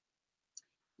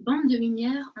 Bande de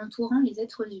lumière entourant les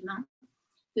êtres humains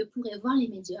que pourraient voir les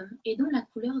médiums et dont la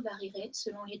couleur varierait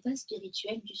selon l'état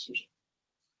spirituel du sujet.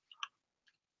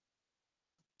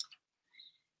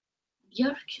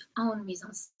 Björk's own mise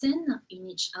en scène in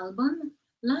each album,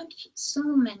 like so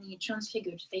many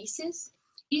transfigured faces,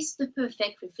 is the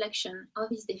perfect reflection of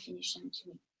his definition to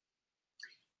me.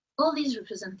 All these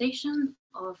representations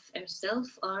of herself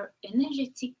are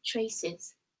energetic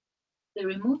traces, the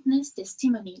remoteness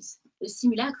testimonies, the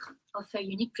simulacre of her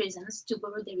unique presence, to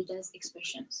borrow Derrida's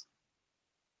expressions.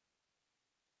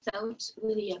 Out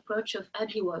with the approach of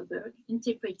Abby Wahlberg,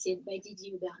 interpreted by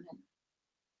Didier Berman.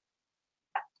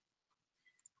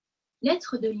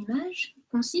 L'être de l'image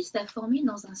consiste à former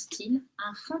dans un style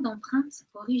un fond d'empreinte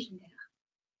originaire.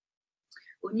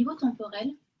 Au niveau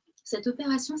temporel, cette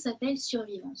opération s'appelle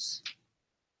survivance.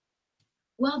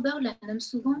 Warburg la nomme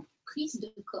souvent prise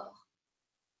de corps.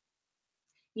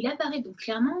 Il apparaît donc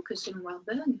clairement que, selon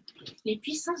Warburg, les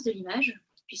puissances de l'image,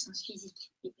 puissances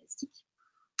physiques et plastiques,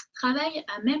 travaillent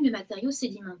à même le matériau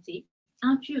sédimenté,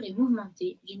 impur et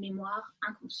mouvementé d'une mémoire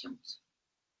inconsciente.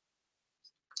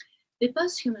 The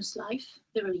posthumous life,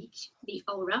 the relic, the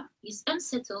aura, is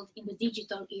unsettled in the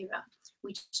digital era,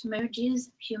 which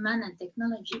merges human and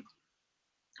technology,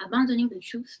 abandoning the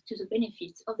truth to the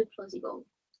benefit of the plausible,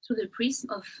 through the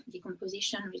prism of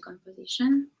decomposition,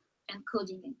 recomposition,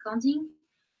 encoding and coding,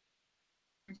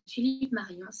 and Philippe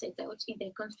Marion set out in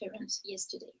their conference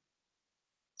yesterday.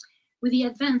 With the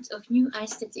advent of new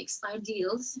aesthetics,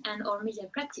 ideals, and or media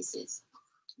practices,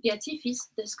 the Artifice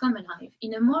thus come alive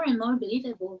in a more and more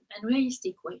believable and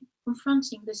realistic way,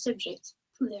 confronting the subject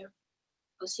to their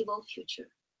possible future.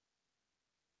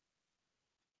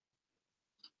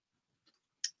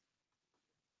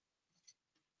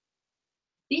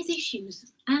 These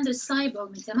issues and the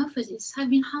cyborg metamorphosis have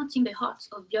been haunting the heart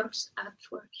of Björk's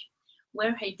artwork,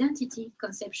 where her identity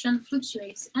conception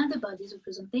fluctuates and the body's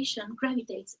representation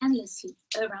gravitates endlessly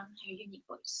around her unique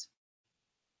voice.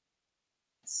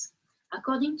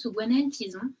 According to Gwenelle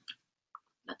Tison,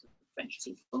 not a French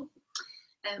people,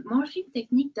 morphing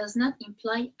technique does not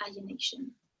imply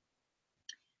alienation.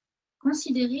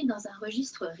 Considéré dans un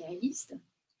registre réaliste,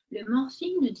 le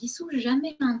morphing ne dissout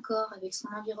jamais un corps avec son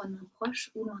environnement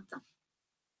proche ou lointain.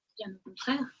 Bien au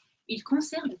contraire, il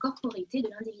conserve la corporéité de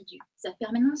l'individu, sa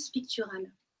permanence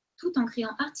picturale, tout en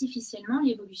créant artificiellement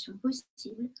l'évolution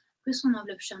possible que son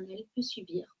enveloppe charnelle peut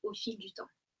subir au fil du temps.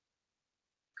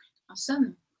 En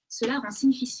somme, cela rend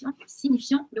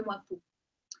signifiant le moi pou.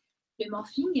 Le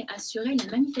morphing assurait la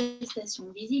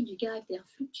manifestation visible du caractère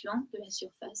fluctuant de la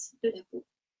surface de la peau.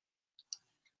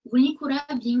 Vunicura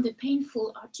being the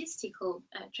painful artistical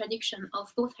tradition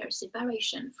of both her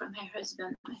separation from her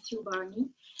husband Matthew Barney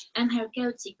and her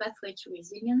chaotic pathway to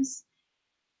resilience,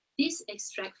 this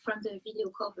extract from the video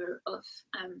cover of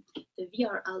the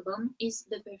VR album is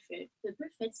the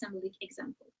perfect symbolic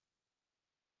example.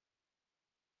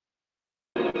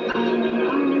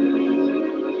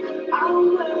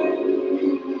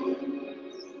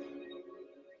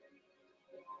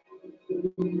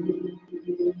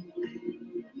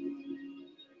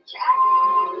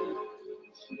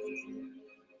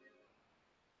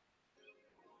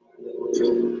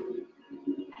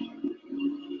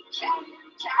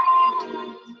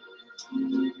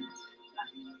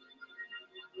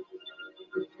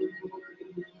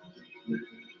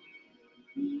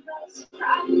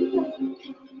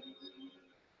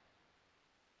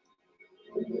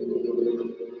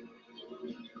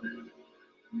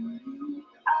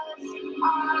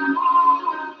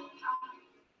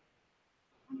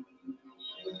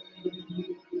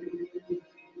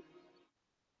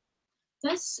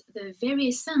 Thus, the very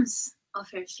essence of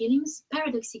her feelings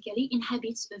paradoxically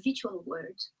inhabits a virtual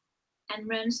world and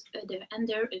runs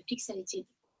under a pixelated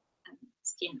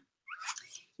skin.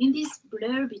 In this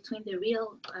blur between the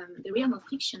realm of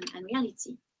fiction and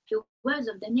reality, the words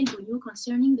of Daniel Bougnou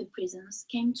concerning the presence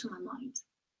came to my mind.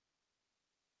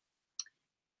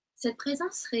 Cette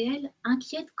présence réelle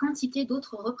inquiète quantité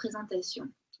d'autres représentations,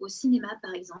 au cinéma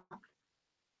par exemple,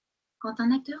 quand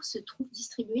un acteur se trouve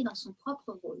distribué dans son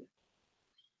propre rôle.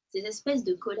 Ces espèces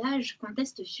de collages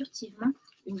contestent furtivement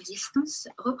une distance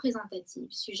représentative,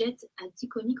 sujette à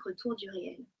d'iconiques retours du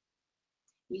réel.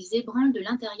 Ils ébranlent de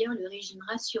l'intérieur le régime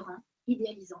rassurant,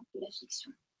 idéalisant de la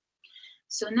fiction.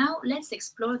 So now let's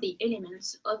explore the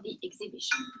elements of the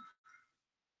exhibition.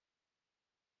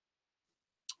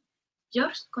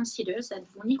 Björk considers that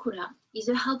Vunicula is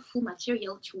a helpful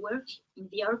material to work in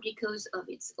VR because of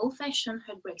its old-fashioned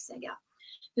heartbreak saga.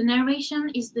 The narration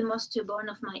is the most stubborn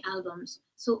of my albums,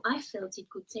 so I felt it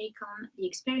could take on the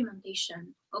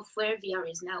experimentation of where VR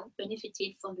is now,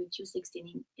 benefited from the 216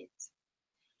 in it.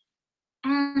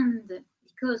 And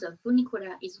because of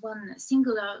Vunicula is one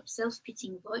singular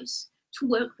self-pitying voice, to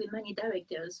work with many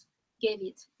directors gave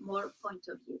it more point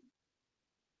of view.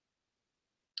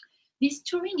 This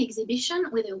touring exhibition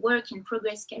with a work in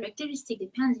progress characteristic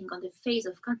depending on the phase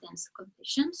of contents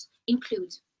completions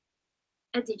include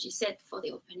a digiset for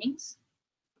the openings,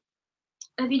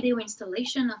 a video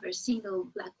installation of a single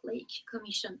Black Lake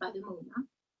commissioned by the MoMA,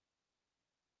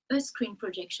 a screen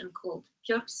projection called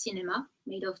Björk Cinema,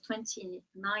 made of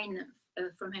 29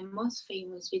 from her most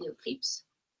famous video clips,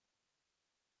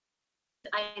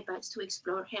 iPads to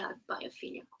explore hair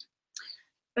biophilia.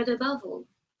 But above all,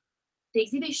 the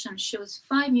exhibition shows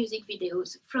 5 music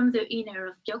videos from the inner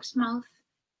of Björk's mouth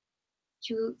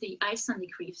to the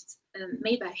Icelandic rifts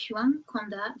made by Juan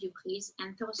Conda Dupriz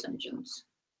and Thorson Jones.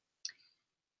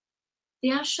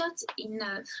 They are shot in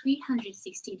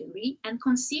 360° and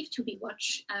conceived to be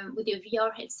watched with a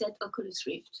VR headset Oculus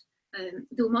Rift,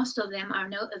 though most of them are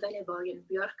now available on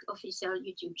Björk official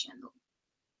YouTube channel.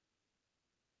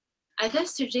 I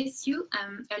thus suggest you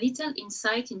a little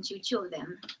insight into 2 of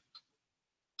them.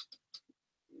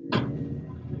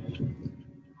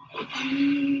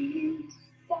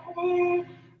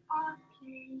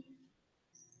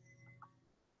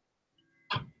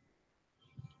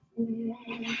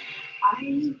 I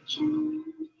can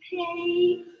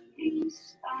pay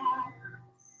these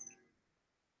facts.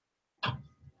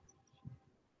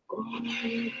 Oh,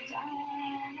 death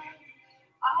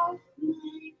of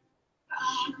my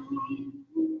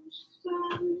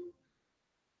son,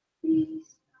 these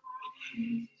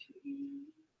are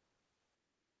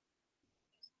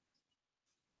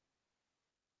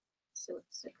So,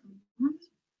 second one.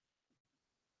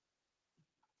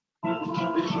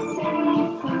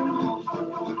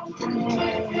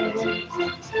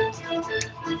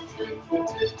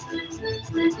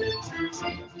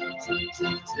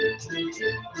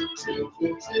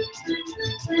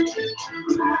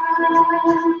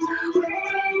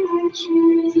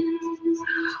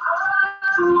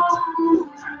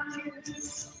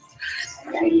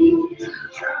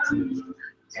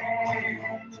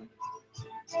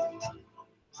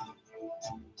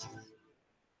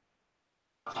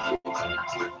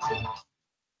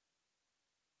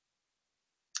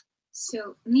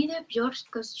 So neither Björk's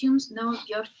costumes nor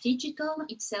Björk Digital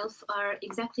itself are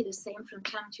exactly the same from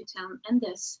time to time, and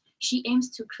thus she aims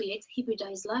to create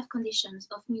hybridized live conditions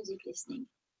of music listening.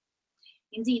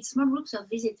 Indeed, small groups of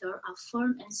visitors are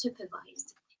formed and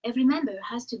supervised. Every member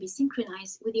has to be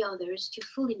synchronized with the others to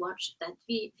fully watch that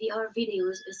VR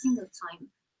videos a single time.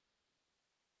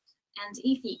 And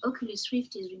if the Oculus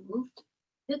Rift is removed,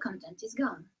 the content is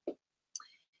gone.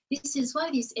 This is why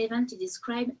this event is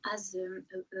described as a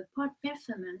part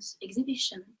performance,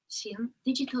 exhibition, film,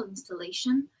 digital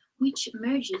installation, which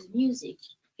merges music,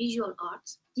 visual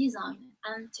art, design,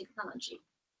 and technology.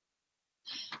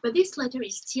 But this latter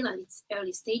is still at its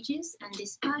early stages, and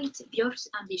despite Björk's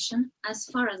ambition, as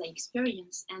far as I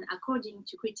experience, and according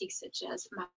to critics such as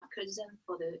Mark Hudson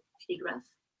for the Telegraph,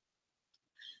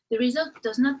 the result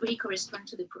does not really correspond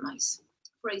to the promise.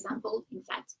 For example, in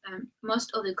fact,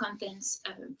 most of the contents,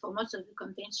 for most of the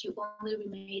contents, you only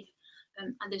remain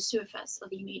at the surface of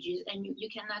the images, and you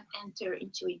cannot enter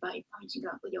into it by pointing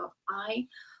up with your eye,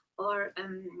 or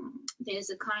there's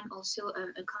a kind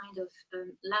of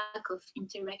lack of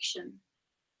interaction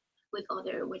with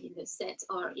other within the set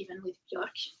or even with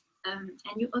Björk, and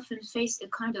you often face a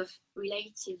kind of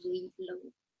relatively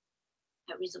low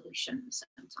resolution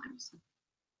sometimes.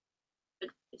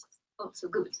 But it's also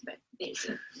good, but there's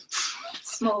a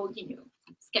small,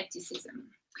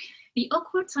 skepticism. The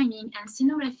awkward timing and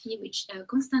scenography, which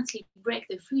constantly break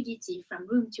the fluidity from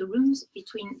room to rooms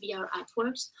between VR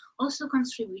artworks, also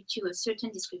contribute to a certain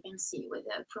discrepancy with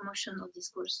the promotional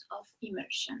discourse of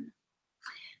immersion.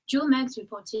 Joe Muggs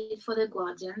reported for The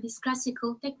Guardian this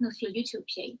classical technophile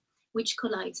utopia, which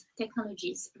collides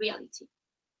technology's reality.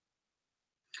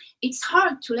 It's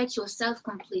hard to let yourself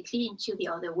completely into the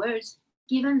other worlds,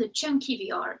 given the chunky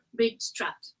VR bridge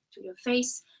strapped to your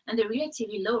face and the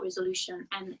relatively low resolution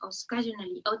and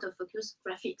occasionally out of focus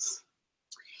graphics.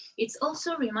 It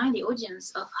also reminds the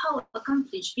audience of how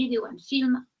accomplished video and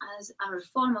film are a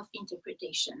form of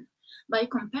interpretation. By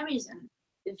comparison,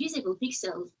 the visible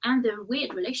pixels and the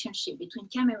weird relationship between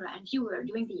camera and viewer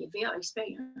during the VR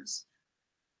experience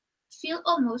feel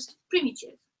almost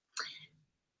primitive.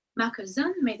 Marcus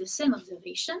Zahn made the same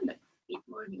observation, but a bit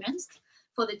more nuanced,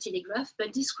 for the Telegraph,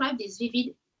 but described this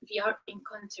vivid VR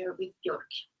encounter with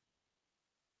Björk.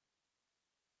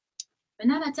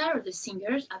 An avatar of the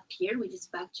singers appeared with its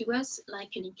back to us like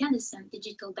an incandescent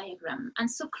digital diagram,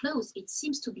 and so close it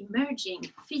seems to be merging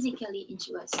physically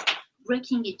into us,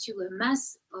 breaking into a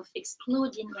mass of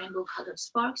exploding rainbow-colored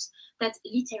sparks that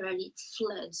literally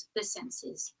floods the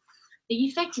senses. The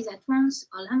effect is at once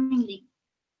alarmingly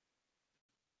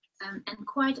and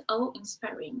quite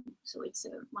awe-inspiring. So it's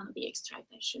one of the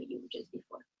extracts I showed you just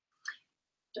before.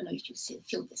 Don't know if you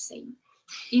feel the same.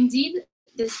 Indeed,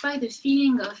 despite the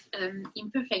feeling of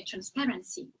imperfect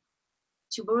transparency,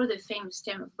 to borrow the famous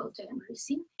term of Voltaire and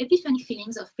Routhier, epiphanic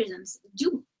feelings of presence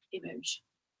do emerge.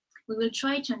 We will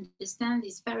try to understand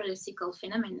this paradoxical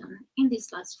phenomenon in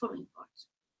this last following part.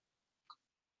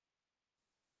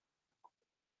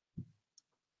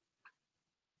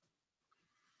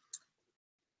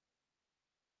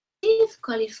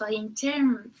 Qualifying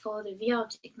term for the VR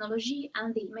technology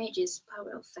and the image's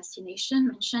power of fascination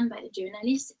mentioned by the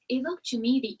journalist evoked to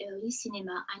me the early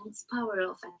cinema and its power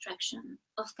of attraction,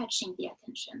 of catching the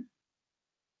attention.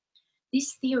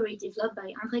 This theory, developed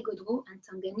by André Gaudreau and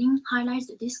Tom Gunning, highlights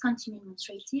the discontinued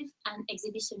demonstrative and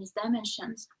exhibitionist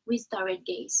dimensions with direct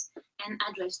gaze and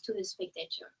address to the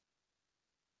spectator.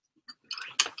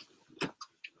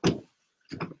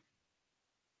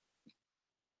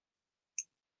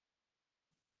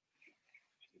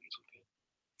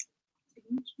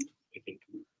 I think,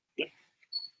 yeah.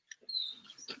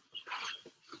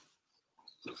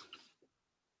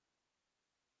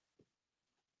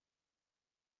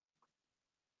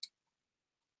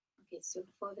 Okay, so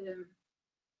for the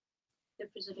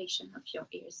preservation of your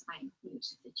ears, I mute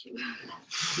the two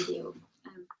video.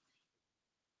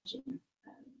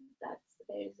 That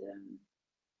there's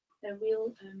a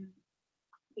real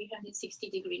 360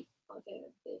 degree for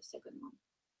the second one.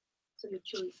 So you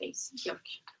truly face Björk.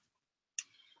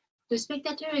 The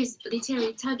spectator is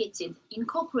literally targeted,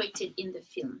 incorporated in the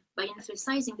film by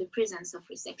emphasizing the presence of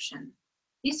reception.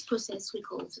 This process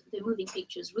recalls the moving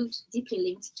picture's roots deeply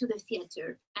linked to the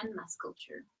theater and mass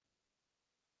culture.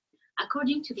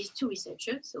 According to these two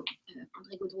researchers, so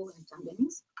André Gaudreau and Tom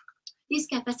Gunning, this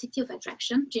capacity of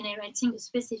attraction, generating a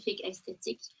specific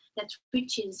aesthetic that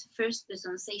reaches first the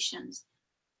sensations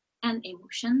and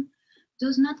emotion,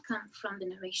 does not come from the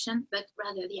narration, but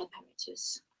rather the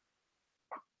apparatus.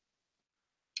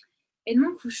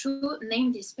 Edmond Couchot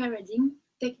named this paradigm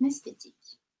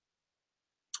technesthétique.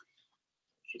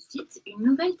 Je cite, une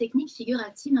nouvelle technique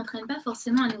figurative n'entraîne pas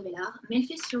forcément un nouvel art, mais elle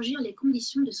fait surgir les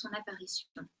conditions de son apparition.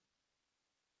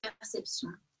 Perception.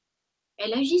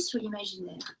 Elle agit sur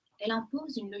l'imaginaire. Elle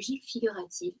impose une logique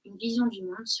figurative, une vision du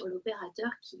monde sur l'opérateur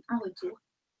qui, en retour,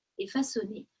 est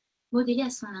façonné, modélé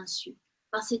à son insu,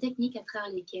 par ces techniques à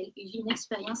travers lesquelles il vit une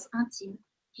expérience intime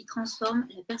qui transforme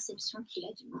la perception qu'il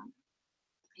a du monde.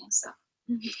 Rien que ça.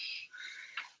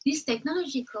 This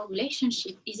technological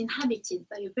relationship is inhabited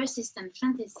by a persistent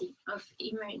fantasy of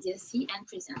immediacy and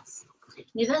presence.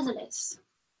 Nevertheless,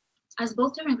 as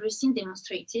Bolter and Rustin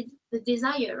demonstrated, the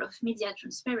desire of media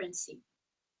transparency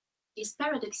is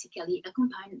paradoxically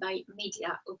accompanied by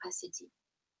media opacity,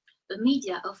 a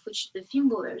media of which the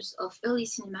filmgoers of early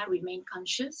cinema remained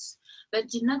conscious, but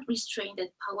did not restrain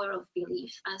that power of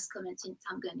belief, as commented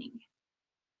Tom Gunning.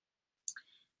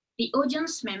 The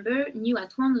audience member knew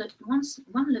at one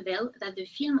level that the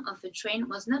film of a train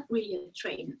was not really a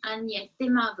train, and yet they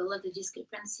marveled at the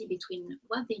discrepancy between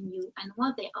what they knew and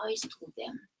what their eyes told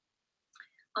them.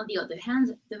 On the other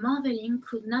hand, the marveling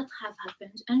could not have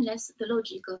happened unless the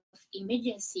logic of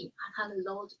immediacy had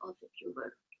allowed of the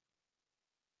viewer.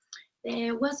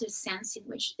 There was a sense in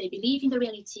which they believed in the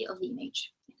reality of the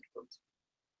image.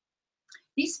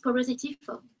 This porosity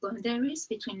of boundaries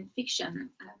between fiction,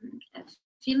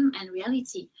 film and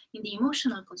reality in the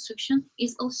emotional construction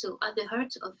is also at the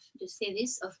heart of the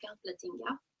thesis of Karl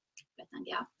Platinga, I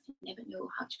never know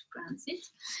how to pronounce it,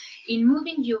 in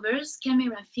Moving Viewers,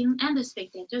 Camera, Film and the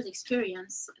Spectator's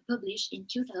Experience, published in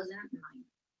 2009.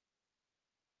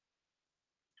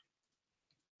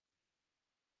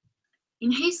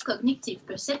 In his cognitive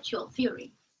perceptual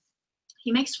theory,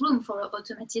 he makes room for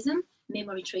automatism,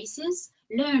 memory traces,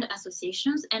 learned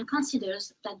associations, and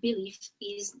considers that belief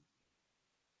is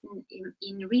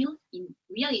in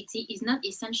reality is not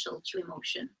essential to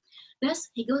emotion. Thus,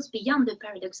 he goes beyond the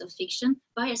paradox of fiction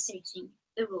by asserting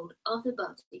the role of the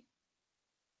body.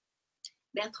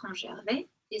 Bertrand Gervais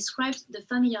describes the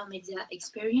familiar media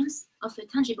experience of a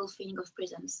tangible feeling of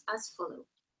presence as follows.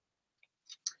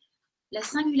 La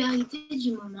singularité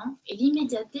du moment et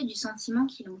l'immédiateté du sentiment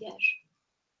qui l'engage.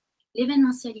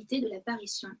 L'événementialité de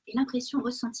l'apparition et l'impression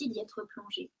ressentie d'y être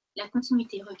plongée. La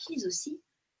continuité requise aussi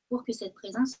pour que cette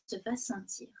présence se fasse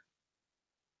sentir.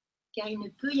 Car il ne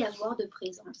peut y avoir de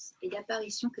présence et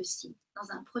d'apparition que si, dans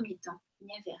un premier temps, il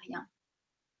n'y avait rien.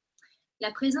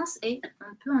 La présence est,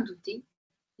 on peut en douter,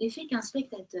 l'effet qu'un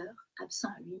spectateur, absent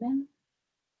à lui-même,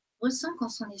 ressent quand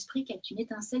son esprit capte une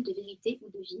étincelle de vérité ou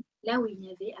de vie, là où il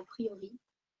n'y avait a priori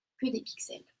que des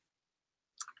pixels.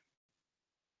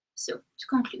 So, to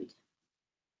conclude,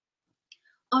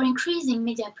 Our increasing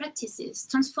media practices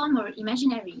transform our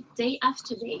imaginary day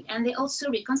after day, and they also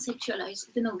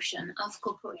reconceptualize the notion of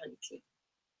corporeality.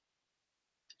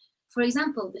 For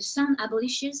example, the sound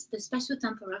abolishes the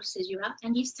spatio-temporal caesura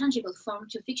and gives tangible form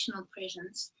to fictional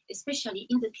presence, especially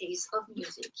in the case of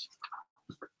music.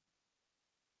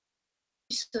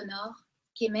 Sonore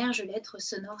qu'émerge l'être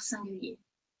sonore singulier,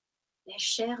 la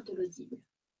chair de l'audible,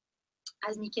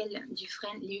 as Michael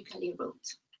Dufresne-Léucalé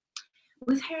wrote.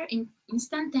 With her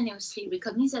instantaneously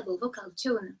recognizable vocal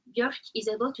tone, Björk is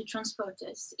able to transport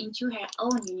us into her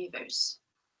own universe.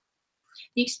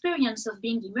 The experience of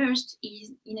being immersed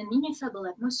in an ineffable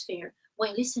atmosphere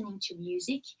while listening to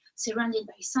music, surrounded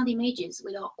by sound images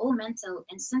with our own mental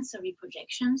and sensory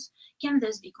projections, can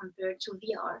thus be compared to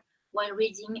VR while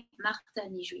reading Martha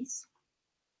Nijuis,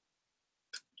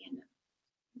 again,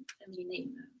 family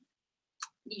name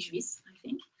Nijuis, I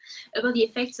think, about the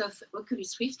effects of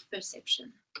Oculus Rift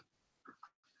perception.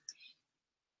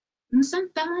 Nous sommes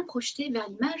tellement projetés vers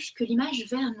l'image que l'image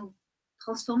vers nous,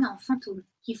 transformée en fantôme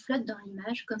qui flotte dans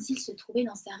l'image comme s'il se trouvait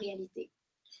dans sa réalité.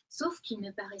 Sauf qu'ils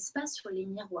ne paraissent pas sur les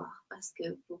miroirs, parce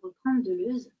que, pour reprendre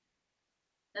Deleuze,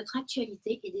 notre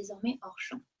actualité est désormais hors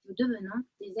champ. Nous devenons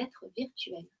des êtres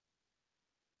virtuels.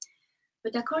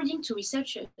 But according to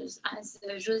researchers as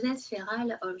Josette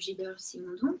Ferral or Gilbert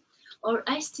Simondon, our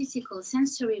aesthetical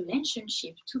sensory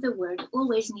relationship to the world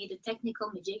always need a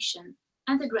technical mediation,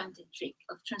 and the granted trick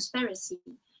of transparency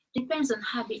depends on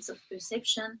habits of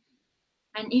perception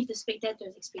and if the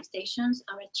spectator's expectations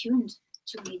are attuned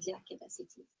to media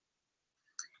capacity.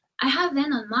 I have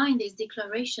then on mind this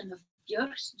declaration of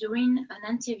Björk's during an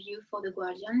interview for The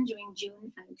Guardian during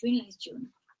last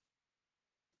June.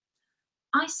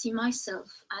 I see myself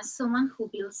as someone who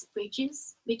builds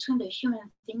bridges between the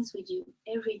human things we do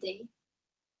every day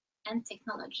and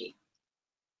technology.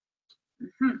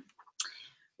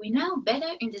 We now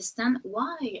better understand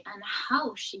why and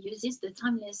how she uses the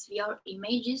timeless VR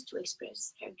images to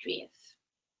express her grief.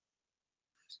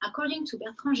 According to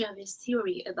Bertrand Gervais'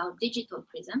 theory about digital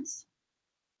presence,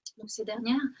 donc cette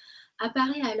dernière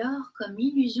apparaît alors comme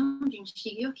l'illusion d'une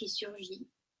figure qui surgit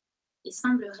et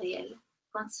semble réelle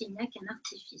quand il n'y a qu'un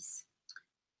artifice.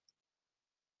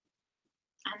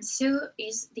 And so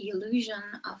is the illusion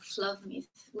of love myth,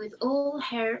 with all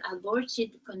her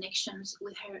aborted connections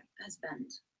with her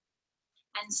husband.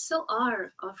 And so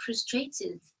are our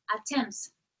frustrated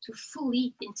attempts to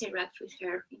fully interact with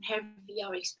her in her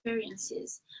VR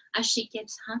experiences, as she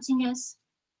keeps haunting us,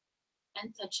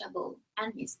 untouchable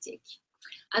and mystic.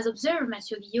 As observed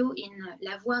Mathieu Guillot in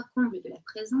La voix comble de la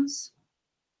présence,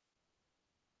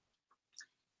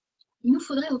 il nous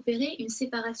faudrait opérer une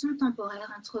séparation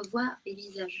temporaire entre voix et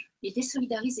visage, les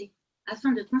désolidariser,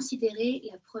 afin de considérer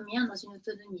la première dans une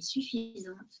autonomie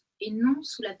suffisante et non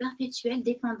sous la perpétuelle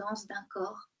dépendance d'un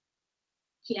corps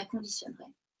qui la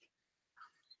conditionnerait.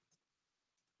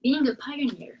 Being a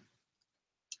pioneer,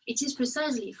 it is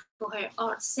precisely for her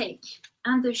art's sake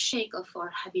and the shake of our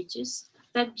habitus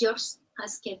that Björk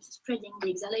has kept spreading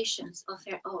the exhalations of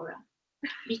her aura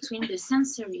between the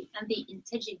sensory and the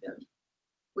intangible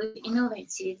with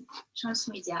innovative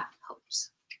transmedia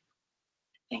hopes.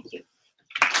 Thank you.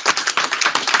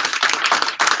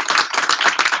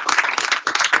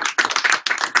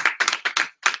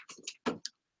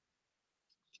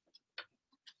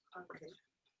 Okay.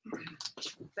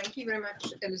 Thank you very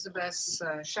much, Elisabeth,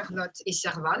 Charlotte, et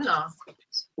Servanne.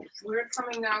 We're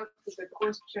coming now to the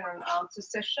question and answer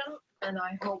session, and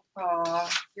I hope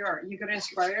you're going to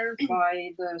inspire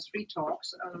by the three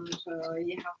talks, and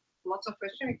you have lots of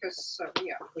questions because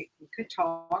we could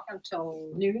talk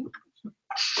until noon.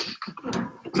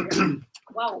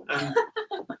 Wow. I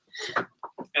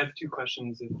have two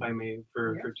questions, if I may,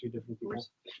 for two different people.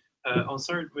 I'll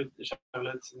start with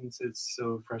Charlotte since it's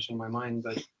so fresh in my mind,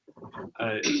 but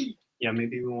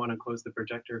maybe we want to close the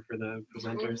projector for the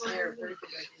presenters.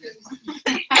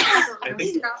 I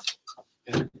think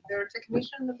They're a technician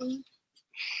in the room.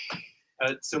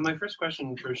 So my first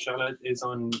question for Charlotte is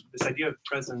on this idea of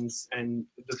presence and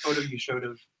the photo you showed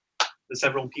of the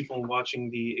several people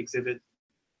watching the exhibit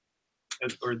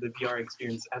or the VR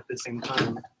experience at the same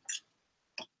time.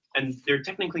 And they're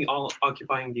technically all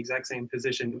occupying the exact same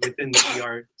position within the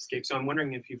VR scape. So I'm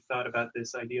wondering if you've thought about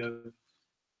this idea of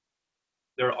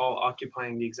they're all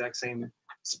occupying the exact same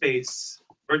space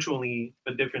virtually,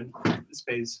 but different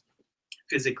space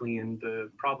physically, and the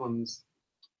problems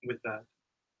with that.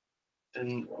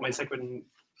 And my second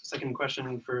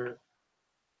question for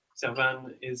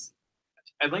Servanne is,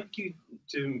 I'd like you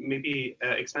to maybe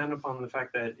expand upon the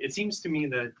fact that it seems to me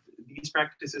that these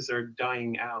practices are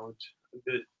dying out.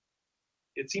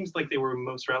 It seems like they were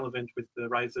most relevant with the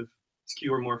rise of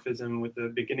skeuomorphism with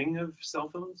the beginning of cell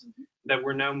phones, that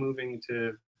we're now moving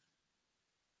to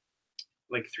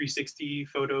like 360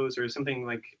 photos or something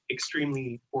like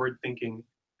extremely forward thinking.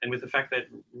 And with the fact that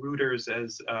routers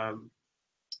as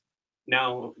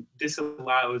now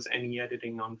disallows any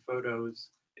editing on photos,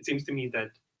 it seems to me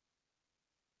that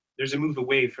there's a move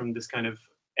away from this kind of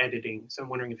editing. So I'm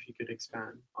wondering if you could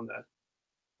expand on that.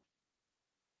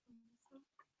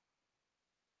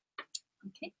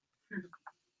 Okay.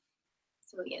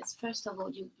 So yes, first of all,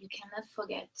 you cannot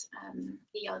forget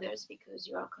the others because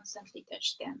you are constantly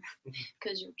touch them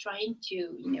because you're trying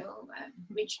to,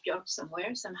 reach Björk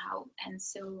somewhere somehow. And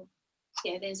so,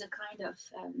 yeah, there's a kind of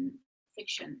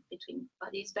friction between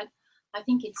bodies, but I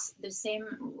think it's the same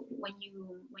when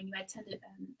you attend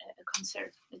a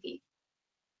concert, a gig.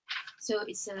 So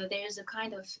it's there's a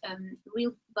kind of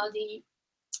real body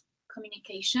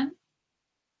communication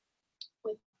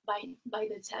with by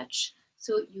the touch.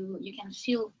 So you can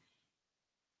feel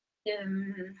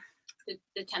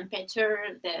the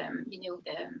temperature,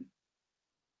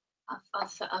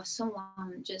 of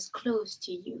someone just close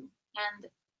to you,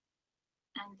 and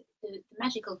the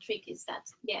magical trick is that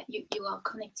you are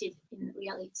connected in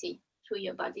reality through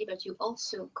your body, but you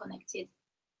also connected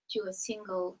to a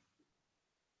single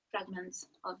fragment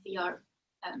of VR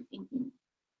in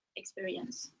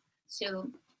experience. So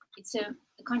it's a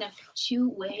kind of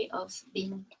two-way of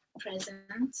being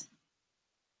present,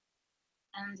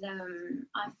 and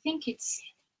I think it's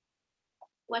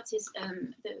what is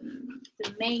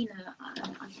the main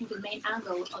I think the main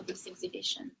angle of this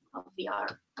exhibition, of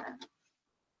VR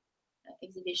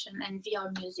exhibition and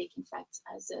VR music, in fact,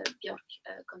 as Björk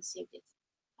conceived it.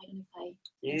 I don't know if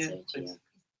I answered you.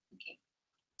 Okay.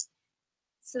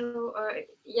 So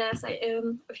yes,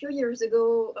 a few years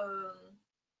ago,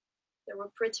 there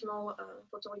were pretty more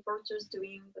photo reporters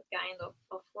doing that kind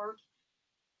of work.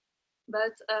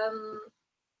 But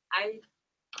I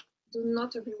do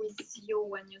not agree with you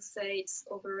when you say it's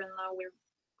over and now we're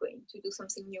going to do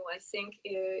something new. I think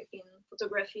in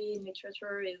photography, in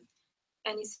literature, in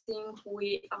anything,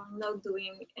 we are not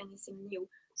doing anything new.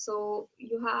 So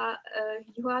you had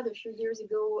a few years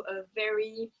ago a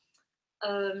very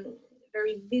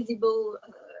visible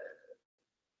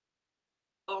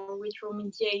or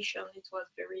retromediation. It was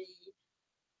very,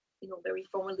 very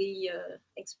formally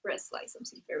expressed, like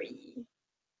something very,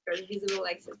 very visible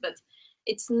like this. But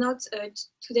it's not.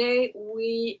 Today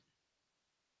we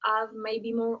have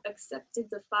maybe more accepted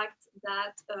the fact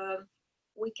that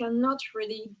we cannot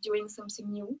really doing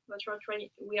something new, but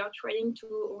we are trying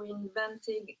to reinvent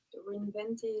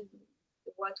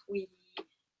what we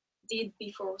did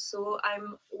before. So I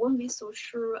won't be so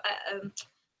sure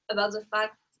about the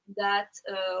fact that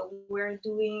we're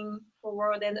doing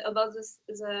forward, and about this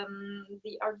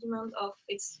the argument of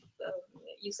it's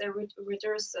you say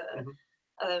readers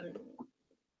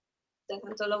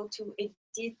doesn't allow to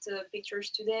edit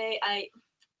pictures today.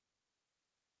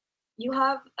 You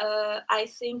have, I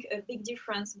think, a big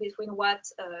difference between what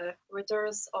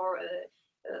Reuters or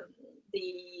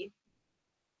the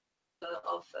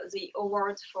of the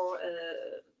award for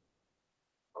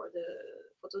the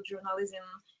photojournalism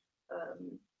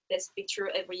best picture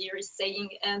every year is saying,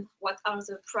 and what are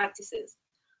the practices.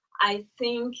 I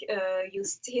think you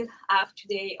still have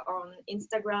today on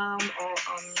Instagram or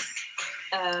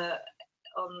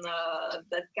on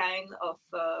that kind of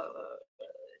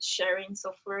sharing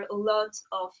software a lot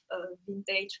of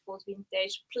vintage,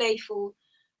 post-vintage, playful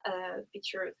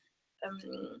picture.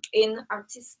 In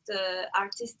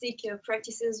artistic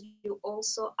practices, you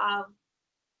also have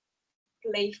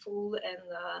playful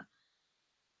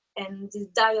and this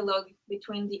dialogue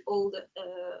between the old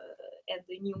and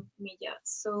the new media.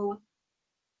 So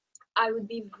I would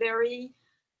be very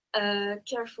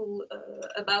careful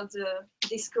about the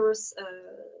discourse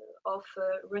of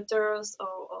Reuters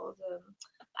or the,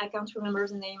 I can't remember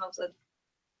the name of the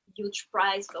huge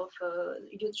prize of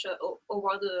huge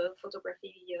award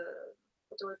photography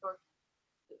photo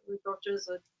reporters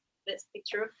best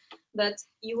picture, but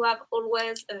you have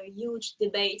always a huge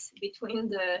debate between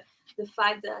the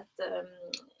fact that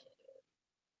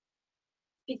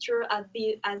picture has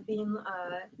been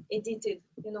edited.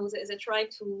 They try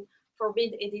to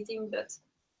forbid editing, but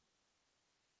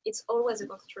it's always a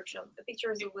construction. A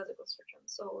picture is always a construction.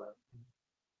 So.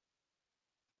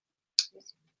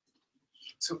 Yes.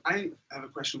 So I have a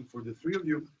question for the three of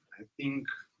you. I think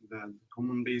that the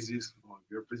common basis of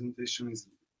your presentation is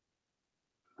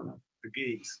the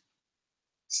gaze,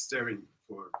 staring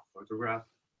for photograph.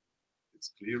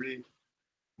 It's clearly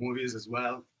movies as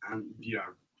well, and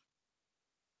VR.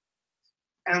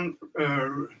 And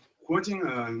quoting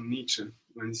Nietzsche,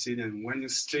 when you say that when you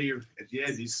stare at the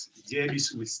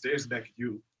abyss will stares back at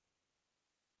you.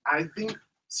 I think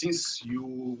since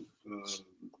you,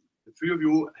 the three of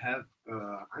you have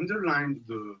underlined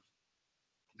the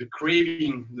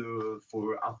craving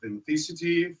for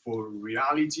authenticity, for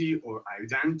reality or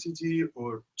identity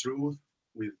or truth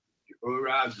with the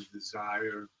aura, the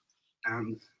desire,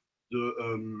 and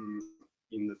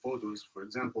in the photos, for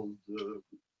example, the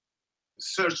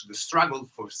search, the struggle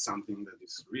for something that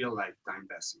is real, like time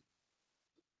passing.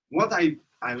 What I'd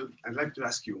like to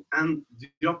ask you, and the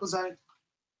opposite,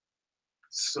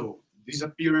 so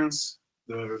disappearance,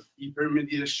 the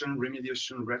hypermediation,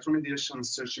 remediation, retromediation,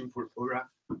 searching for aura,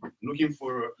 looking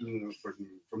for,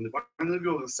 from the point of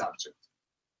view of the subject.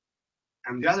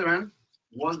 And the other end,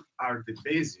 what are the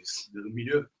bases, the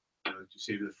milieu, to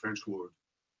say the French word,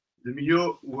 the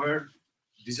milieu where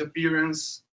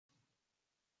disappearance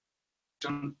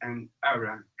and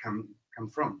aura come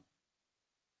from?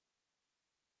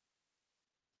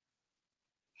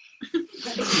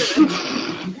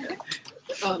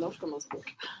 Oh, no, je commence pas.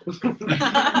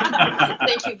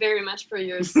 Thank you very much for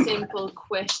your simple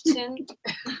question.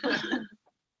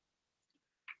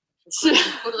 Il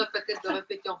faudrait peut-être le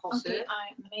répéter en français.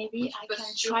 Okay, maybe I can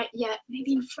try. Yeah,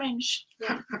 maybe in French.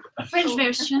 Yeah, French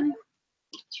version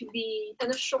to be. And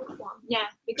a short one. Yeah,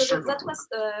 because Sure. that was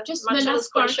Just the Marcello's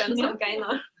last part, question, you know? some kind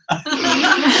of.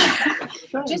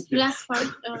 Just the last part.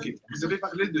 Okay. Vous avez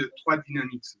parlé de 3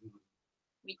 dynamiques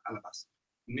Oui. à la base.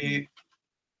 Mais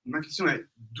ma question est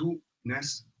d'où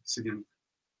naissent ces dynamiques?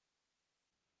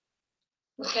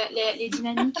 Donc, les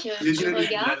dynamiques Les du dynamiques,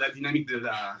 regard. la dynamique de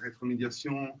la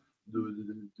rétromédiation, de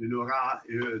l'aura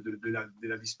et de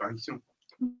la disparition.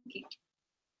 Okay.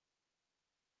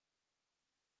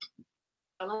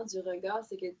 Parlant du regard,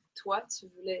 c'est que toi, tu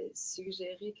voulais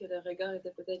suggérer que le regard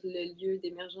était peut-être le lieu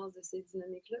d'émergence de ces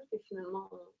dynamiques-là, et finalement,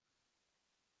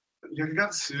 Les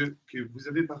regards, c'est que vous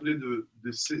avez parlé de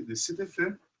cet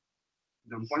effet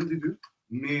d'un point de vue,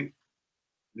 mais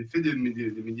l'effet des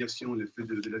médiations, l'effet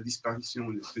de la disparition,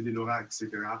 l'effet de l'aura, etc.,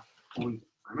 ont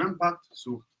un impact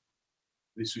sur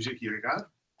les sujets qui regardent,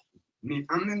 mais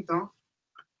en même temps,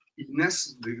 ils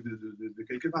naissent de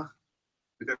quelque part.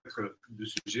 Peut-être de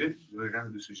sujet, de regard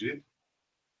de sujet.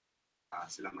 Ah,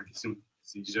 c'est là ma question.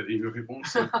 Si j'avais une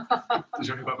réponse,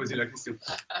 je n'aurais pas posé la question.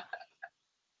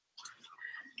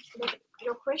 But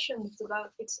your question is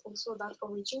about, it's also about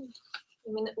origin.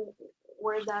 I mean,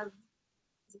 where does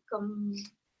it come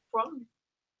from?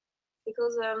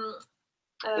 Because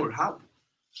Or how?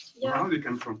 yeah, How they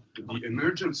come from? The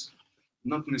emergence,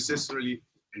 not necessarily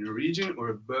an origin or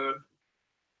a birth.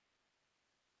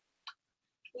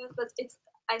 yeah, but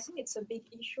I think it's a big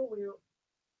issue we're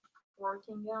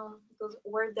working on, because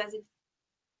where does it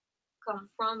come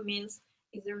from means,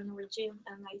 is there an origin?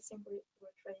 And I think we're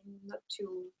trying not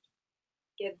to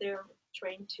get there,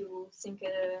 trying to think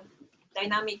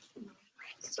dynamic.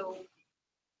 So,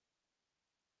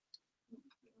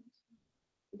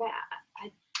 but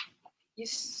you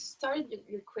started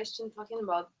your question talking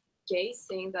about gaze,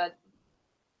 saying that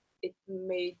it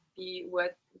may be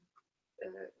what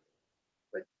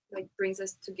like brings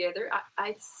us together.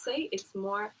 I'd say it's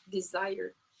more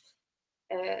desire.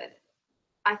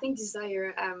 I think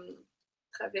desire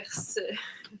traverse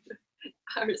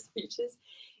our speeches,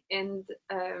 and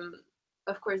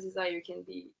of course, desire can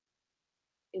be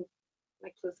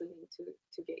closely linked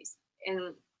to gaze.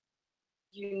 And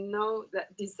you know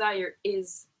that desire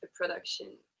is a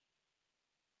production.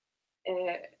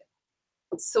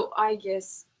 So I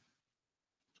guess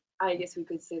we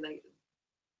could say like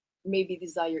maybe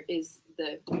desire is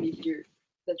the milieu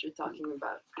that you're talking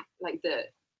about. Like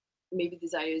maybe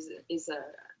desire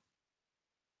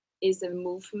is a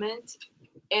movement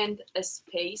and a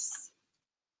space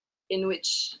in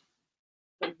which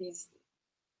like these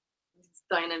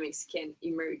dynamics can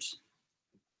emerge.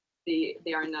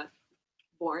 They are not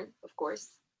born, of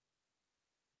course,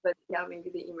 but yeah, maybe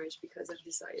they emerge because of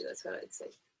desire. That's what I'd say.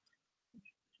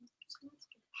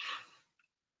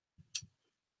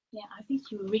 Yeah, I think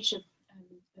you reach a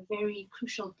very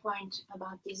crucial point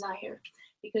about desire,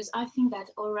 because I think that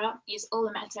aura is all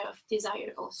a matter of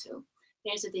desire also.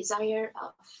 There's a desire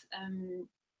of,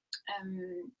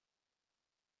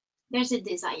 there's a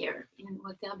desire in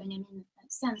Walter Benjamin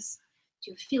sense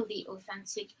to feel the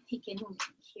authentic. He can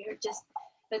here just,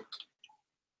 but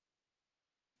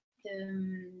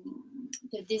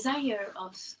the desire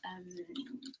of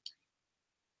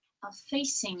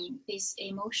facing this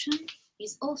emotion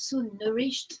is also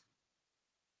nourished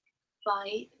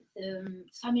by the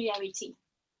familiarity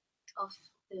of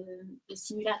the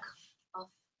simulacre of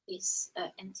this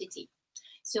entity.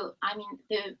 So, I mean,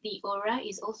 the aura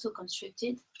is also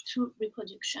constructed through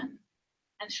reproduction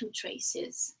and through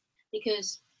traces.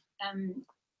 Because,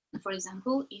 for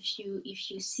example, if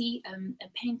you see a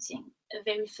painting, a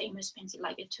very famous painting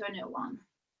like a Turner one,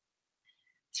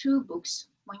 through books,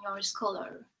 when you are a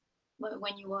scholar,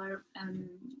 when you are,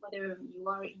 whether you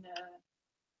are in a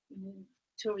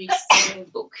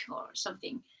tourist book or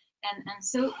something, and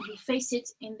so you face it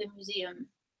in the museum,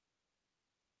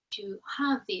 to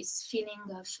have this feeling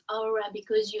of aura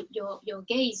because your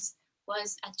gaze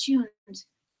was attuned,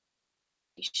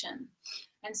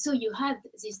 and so you had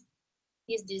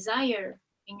this desire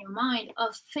in your mind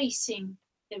of facing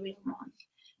the real one.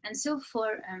 And so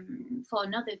for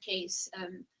another case,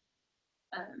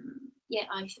 yeah,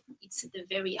 it's at the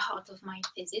very heart of my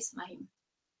thesis, my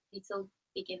little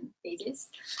vegan thesis,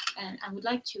 and I would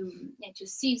like to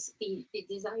seize the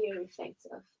desire effect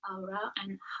of aura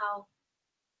and how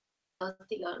does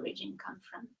the origin come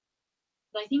from.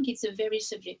 But I think it's a very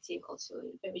subjective, also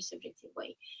a very subjective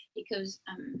way, because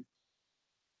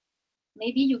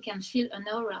maybe you can feel an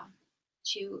aura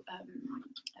to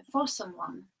for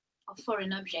someone or for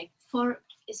an object, for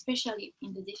especially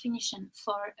in the definition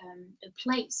for a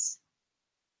place.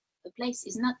 A place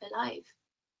is not alive.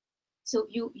 So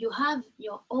you have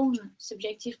your own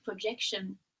subjective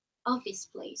projection of this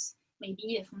place.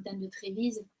 Maybe a Fontaine de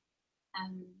Trévise,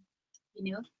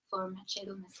 you know, for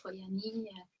Marcello Mastroianni,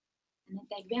 and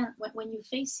like that. When you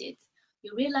face it,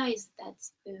 you realize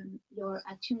that your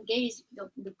attuned gaze,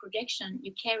 the projection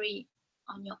you carry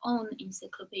on your own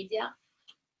encyclopedia,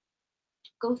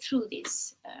 go through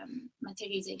this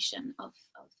materialization of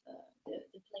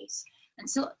the place. And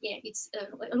so, yeah, it's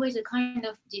always a kind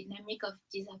of dynamic of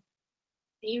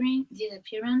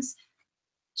disappearance,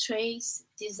 trace,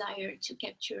 desire to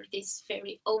capture this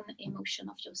very own emotion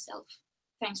of yourself,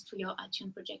 thanks to your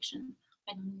attuned projection.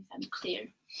 I don't know if I'm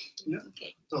clear. Yeah,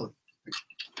 okay. totally.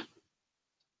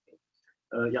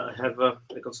 Yeah, I have a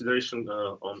consideration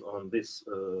on this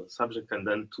subject, and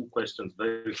then two questions,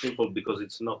 very simple, because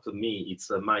it's not me, it's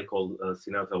Michael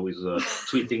Sinatra who is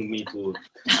tweeting me to.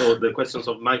 So the questions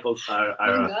of Michael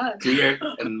are clear,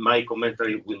 and my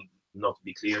commentary will not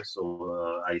be clear.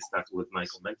 So I start with my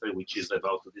commentary, which is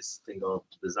about this thing of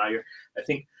desire. I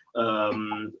think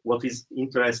what is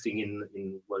interesting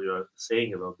in what you're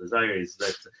saying about desire is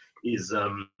that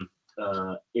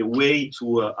a way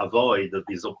to avoid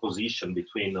this opposition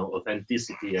between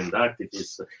authenticity and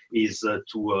artifice is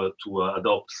to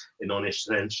adopt a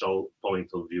non-essential point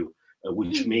of view,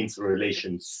 which means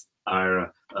relations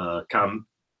are come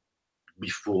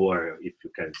before, if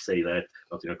you can say that,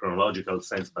 not in a chronological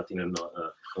sense, but in an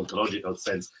ontological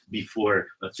sense, before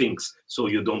things. So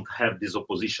you don't have this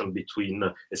opposition between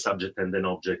a subject and an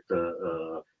object,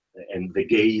 and the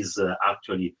gaze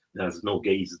actually, there's no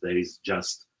gaze, there is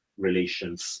just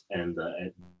relations, and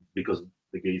because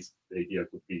the gaze, the idea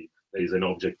could be there is an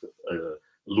object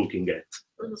looking at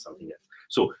something else.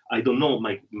 So I don't know,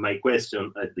 my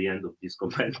question at the end of this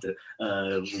comment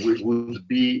would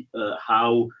be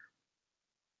how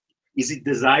is it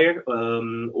desire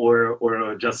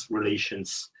or just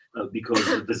relations? Because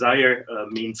desire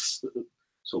means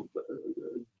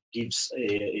gives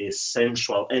a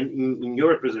sensual, and in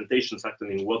your presentations,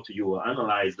 actually, in what you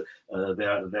analyzed,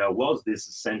 there was this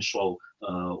sensual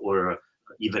or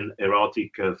even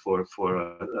erotic for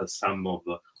some of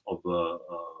the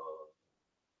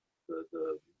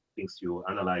things you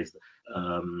analyzed.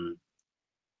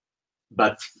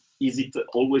 But is it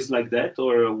always like that,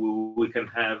 or we can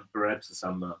have perhaps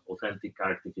some authentic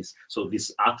artifice? So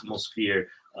this atmosphere,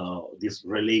 this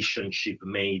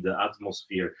relationship-made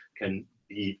atmosphere, can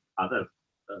be other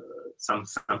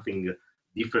something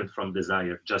different from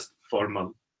desire, just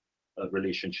formal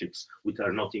relationships which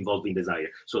are not involved in desire.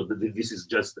 So this is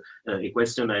just a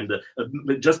question, and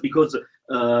just because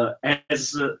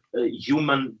as a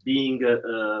human being,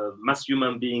 must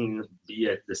human being be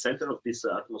at the center of this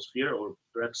atmosphere, or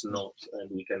perhaps not,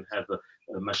 and we can have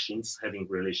machines having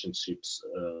relationships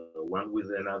one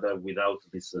with another without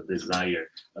this desire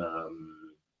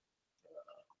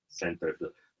centered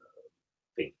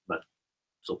thing. But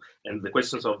so, and the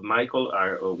questions of Michael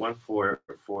are one for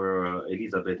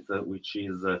Elisabeth, which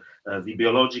is the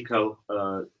biological.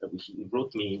 He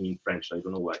wrote me in French. I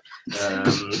don't know why.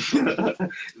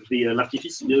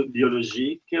 L'artifice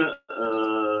biologique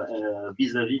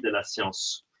vis-à-vis de la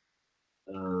science.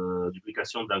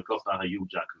 Duplication d'un corps par Hugh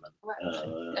Jackman.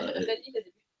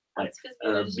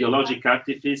 Biologic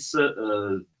artifice.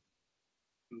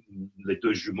 Les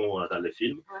deux jumeaux dans le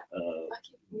film.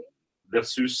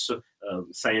 Versus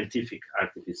scientific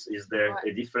artifice. Is there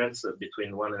a difference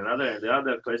between one another? And the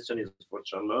other question is for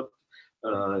Charlotte.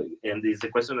 and it's a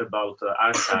question about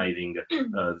archiving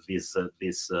and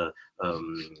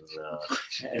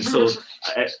so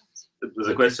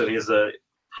the question is,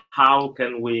 how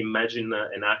can we imagine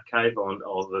an archive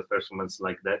of a performance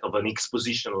like that, of an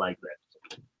exposition like that?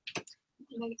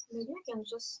 Maybe I can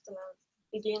just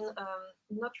begin,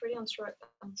 not really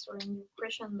answering your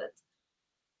question, but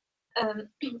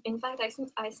in fact,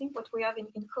 I think what we have in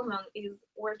common is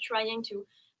we're trying to,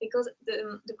 because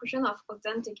the question of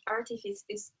authentic artifice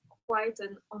is quite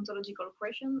an ontological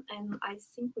question, and I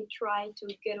think we try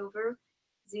to get over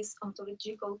this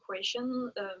ontological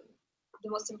question. The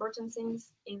most important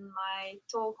things in my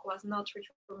talk was not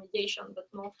retromediation,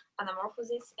 but more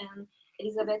anamorphosis, and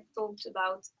Elisabeth talked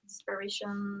about disappearance,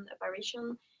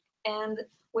 apparition, and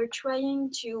we're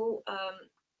trying to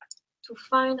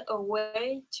find a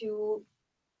way to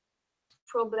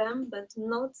problem, but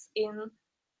not in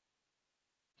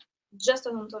just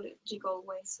an ontological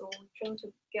way. So trying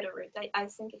to get over it. I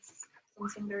think it's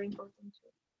something very important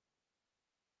too.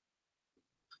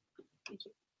 Thank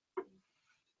you.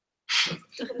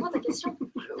 Tu réponds à ta question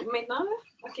maintenant?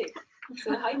 Okay.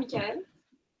 So hi, Michael.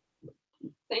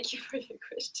 Thank you for your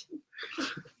question.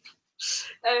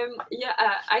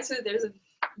 Actually, there's a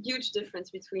huge difference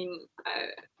between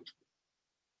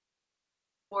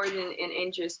Borden and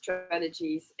Angier's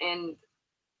strategies, and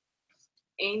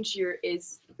Angier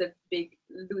is the big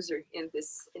loser in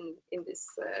this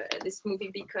this movie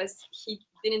because he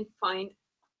didn't find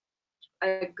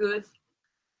a good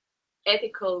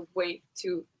ethical way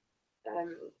to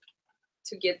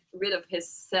get rid of his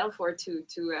self, or he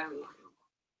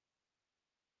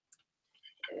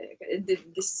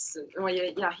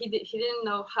didn't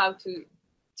know how to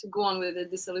go on with the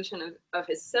dissolution of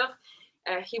his self.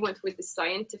 He went with the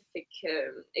scientific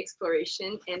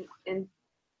exploration, and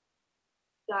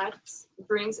that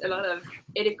brings a lot of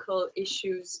ethical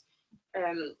issues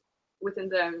within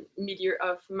the milieu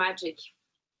of magic,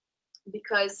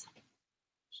 because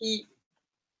he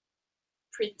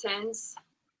pretends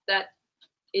that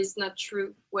is not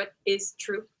true what is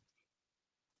true,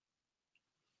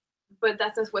 but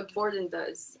that's not what Borden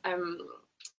does.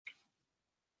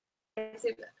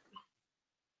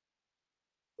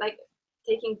 Like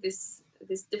taking this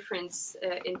difference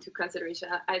into consideration,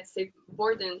 I'd say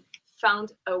Borden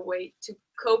found a way to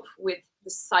cope with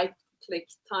the cyclic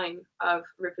time of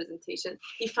representation.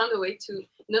 He found a way to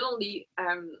not only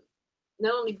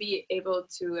be able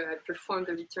to perform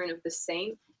the return of the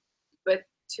same, but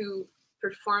to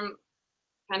perform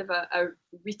kind of a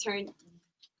return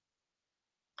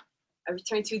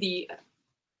to the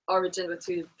origin, but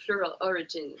to the plural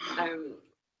origin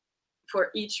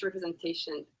for each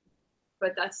representation.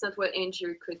 But that's not what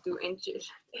Angier could do. Angier,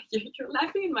 you're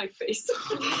laughing in my face.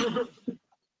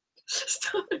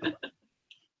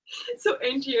 So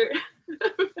Angier,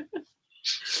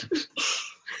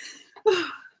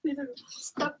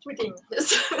 Stop tweeting.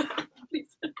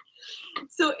 Please.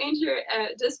 So Angier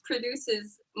just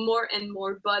produces more and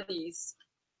more bodies,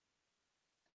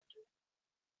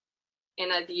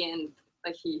 and at the end,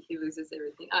 like he loses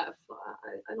everything. I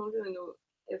don't really know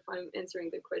if I'm answering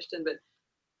the question, but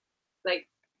like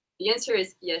the answer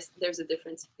is yes. There's a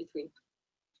difference between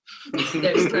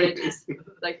their strategies,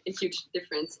 like a huge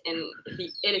difference, and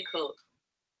the ethical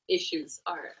issues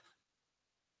are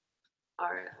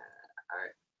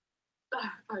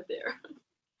there.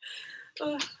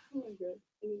 Oh my god.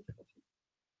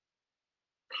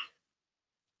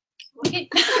 Okay.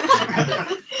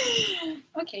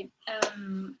 Okay.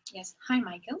 Yes. Hi,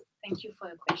 Michael. Thank you for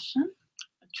your question.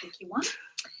 A tricky one.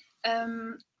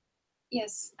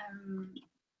 Yes.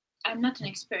 I'm not an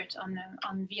expert on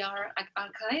VR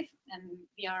archive and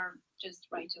VR just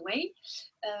right away,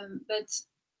 but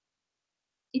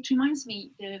it reminds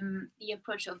me the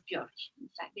approach of Björk, in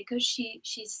fact, because she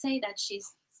say that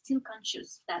she's still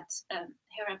conscious that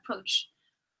her approach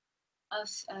of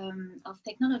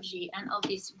technology and of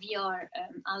this VR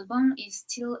album is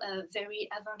still very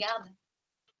avant-garde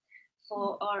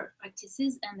for our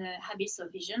practices and the habits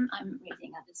of vision. I'm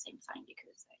reading at the same time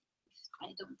because I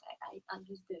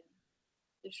lose the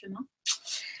chemin.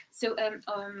 So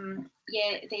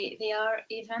yeah, they are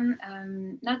even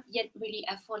not yet really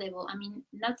affordable. I mean,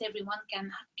 not everyone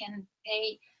can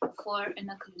pay for an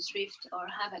Oculus Rift or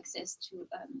have access to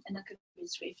an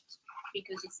Oculus Rift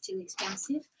because it's still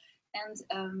expensive. And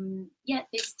yeah,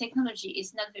 this technology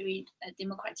is not very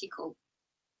democratical.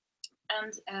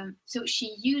 And so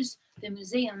she used the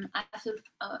museum as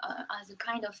a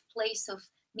kind of place of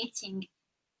meeting,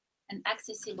 an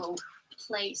accessible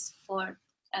place for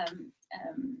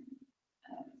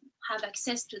have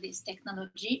access to this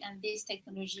technology, and this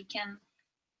technology can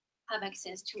have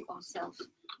access to ourselves.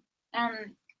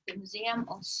 And the museum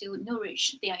also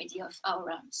nourish the idea of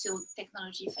aura, so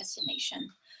technology fascination.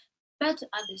 But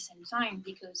at the same time,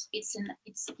 because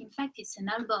in fact it's an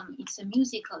album, it's a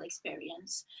musical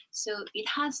experience, so it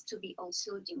has to be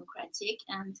also democratic.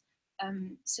 And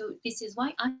so this is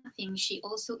why I think she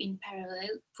also in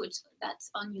parallel puts that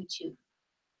on YouTube,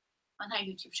 on her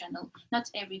YouTube channel. Not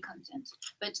every content,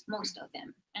 but most of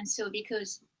them. And so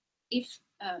because if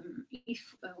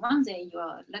one day you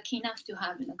are lucky enough to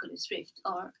have an Oculus Rift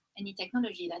or any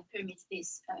technology that permits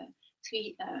this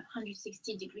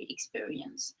 360-degree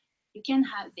experience, you can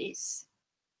have this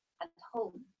at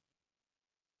home,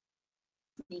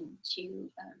 listening to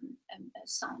a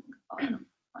song or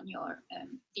on your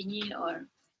vinyl or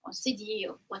on CD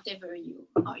or whatever you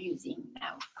are using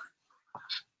now.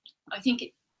 I think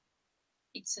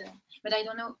it's but I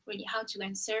don't know really how to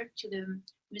answer to the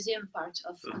museum part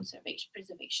of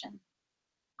preservation.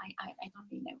 I don't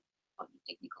really know about the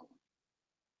technical.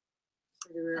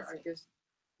 So you were, I guess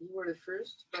you were the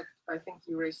first, but I think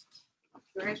you raised.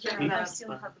 I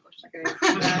still have the question. Okay.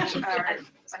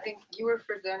 I think you were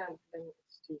first, then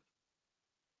Steve.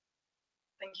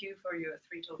 Thank you for your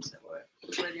 3 talks that were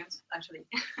brilliant, actually.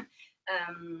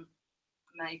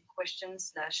 My question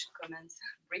 / comment,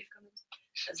 brief comment,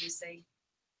 as you say,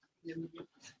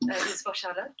 is for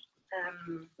Charlotte.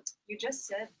 You just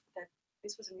said that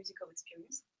this was a musical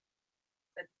experience,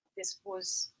 that this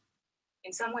was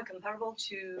in some way comparable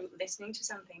to listening to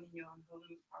something in your own home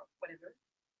or whatever.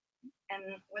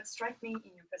 And what struck me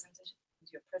in your presentation,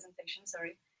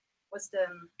 was the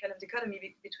kind of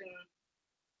dichotomy between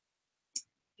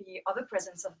the other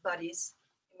presence of bodies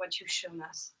in what you've shown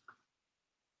us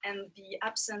and the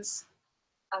absence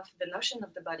of the notion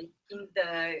of the body in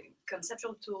the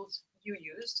conceptual tools you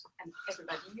used, and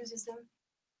everybody uses them,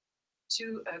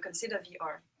 to consider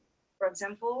VR. For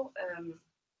example,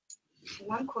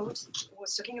 one quote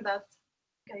was talking about,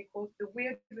 I quote, the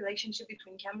weird relationship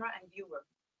between camera and viewer.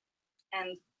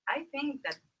 And I think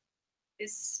that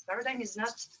this paradigm is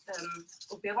not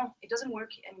opérant. It doesn't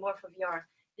work anymore for VR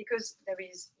because there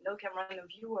is no camera, no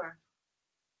viewer.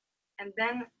 And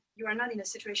then you are not in a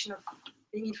situation of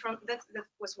being in front. That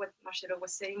was what Marcelo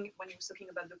was saying when he was talking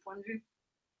about the point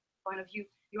of view.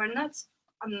 You are not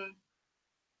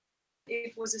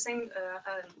it was the same.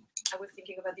 I was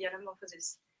thinking about the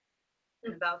anamorphosis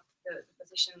and about the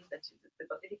position the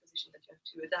bodily position that you have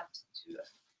to adapt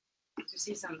to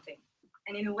see something.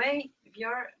 And in a way,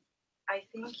 VR, I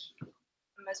think,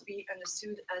 must be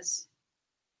understood as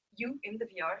you in the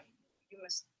VR. You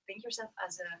must think yourself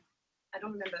as a. I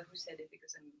don't remember who said it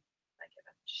because I'm like a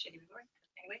shitty memory.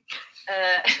 Anyway,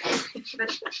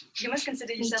 but you must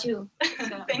consider yourself. Me too.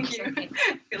 Thank you. Okay.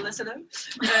 Feel less alone.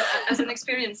 As an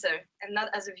experiencer and not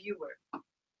as a viewer. I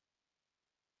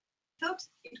thought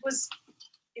it was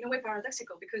in a way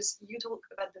paradoxical because you talk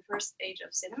about the first age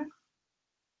of cinema,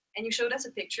 and you showed us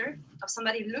a picture of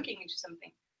somebody looking into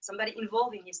something, somebody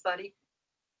involving his body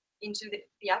into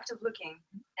the act of looking.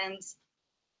 And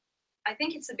I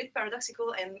think it's a bit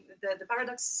paradoxical, and the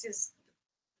paradox is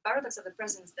the paradox of the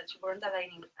presence that you were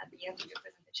underlining at the end of your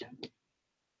presentation.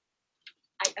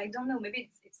 I don't know, maybe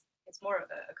it's more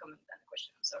a comment than a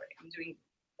question. I'm sorry, I'm doing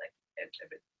like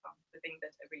the thing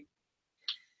that every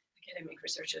academic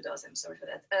researcher does. I'm sorry for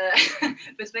that.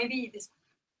 But maybe this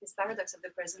paradox of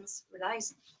the presence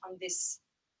relies on this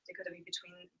dichotomy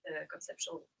between the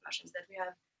conceptual notions that we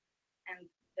have and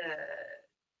the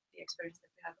experience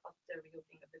that we have of the real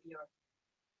thing of the VR.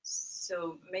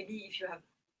 So maybe if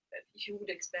you would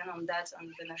expand on that, on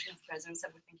the notion of presence, I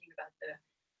was thinking about the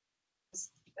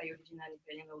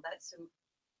originality and all that. So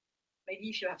maybe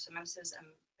if you have some answers, I'm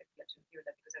glad to hear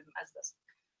that because I'm as lost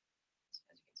as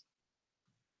you can see.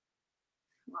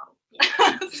 Wow.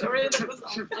 Yeah. Sorry, that was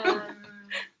long.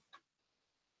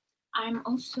 I'm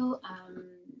also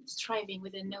striving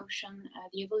with the notion,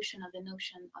 the evolution of the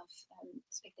notion of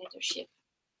spectatorship,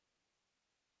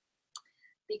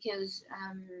 because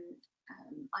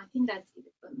I think that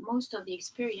most of the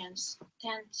experience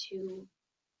tend to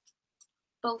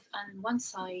both on one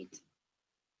side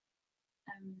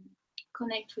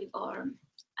connect with our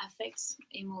affects,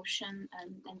 emotion,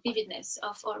 and vividness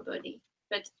of our body,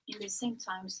 but in the same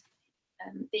times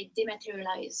they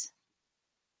dematerialize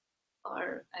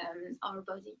our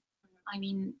body. I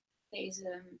mean, there's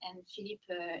and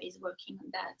Philippe is working on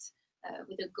that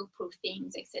with the GoPro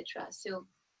things, etc. So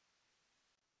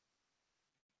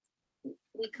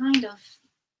we kind of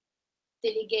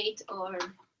delegate our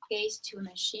gaze to a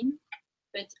machine,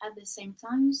 but at the same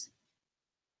time,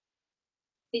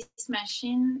 this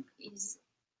machine is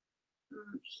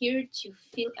here to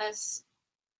fill us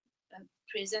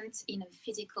present in a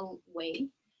physical way.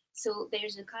 So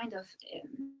there's a kind of,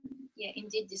 yeah,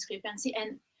 indeed discrepancy.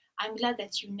 And I'm glad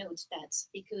that you note that,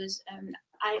 because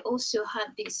I also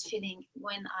had this feeling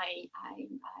when I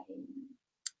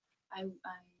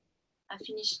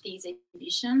finished the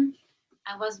exhibition.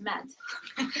 I was mad.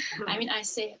 I mean, I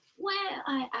say, well,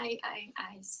 I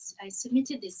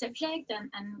submitted this subject,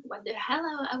 and what the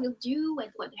hell I will do?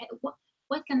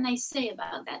 What can I say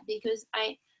about that? Because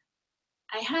I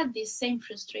had this same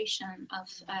frustration of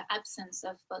absence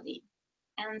of body,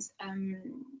 and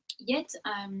yet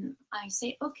I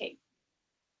say, okay,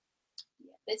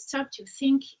 let's start to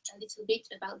think a little bit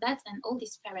about that and all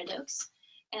this paradox.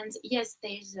 And yes,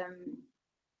 there's,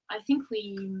 I think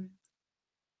we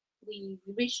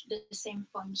reached the same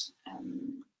point,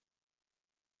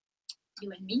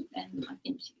 you and me, and I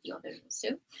think the others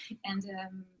also. And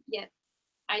yeah,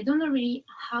 I don't know really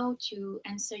how to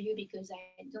answer you, because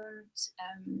I don't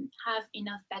have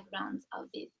enough background of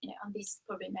this, on this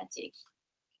problematic.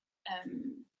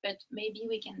 But maybe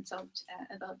we can talk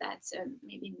about that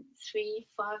maybe in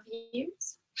 3-5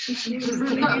 years. Maybe a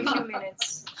few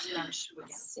minutes lunch.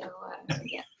 So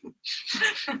yeah.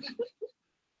 Thank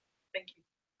you.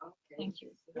 Okay. Thank you.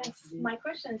 Yes, my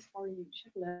question is for you,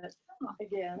 Charlotte,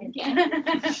 again.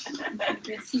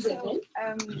 Merci, So,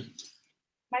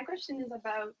 my question is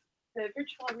about the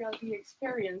virtual reality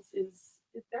experience. Is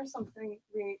there something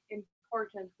really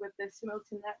important with the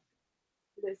simultaneity?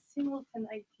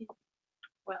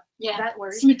 Well, yeah, that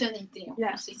word. Simultanéité.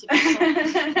 Yeah. C'est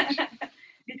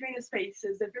Between the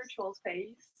spaces, the virtual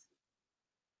space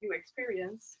you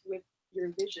experience with your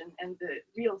vision, and the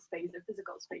real space, the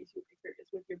physical space you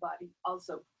experience with your body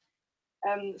also.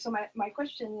 So my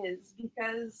question is,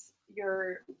 because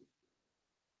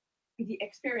the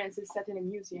experience is set in a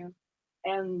museum,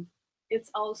 and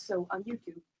it's also on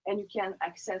YouTube, and you can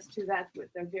access to that with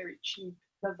a very cheap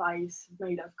device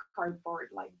made of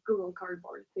cardboard, like Google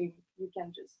Cardboard thing. You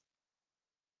can just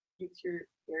use your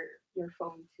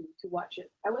phone to watch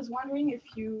it. I was wondering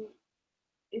if you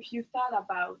thought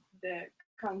about the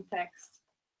context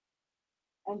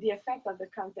and the effect of the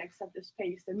context of the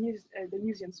space, the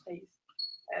museum space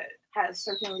has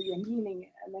certainly a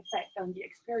meaning, an effect on the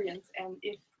experience, and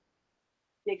if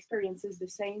the experience is the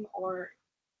same, or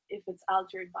if it's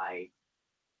altered by,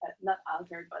 not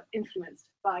altered, but influenced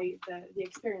by the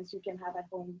experience you can have at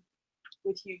home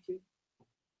with YouTube.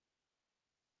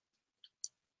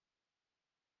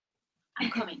 I'm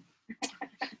coming.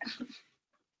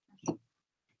 Okay.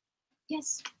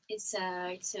 Yes, it's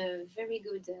a very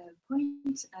good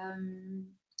point.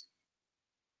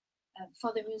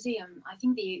 For the museum, I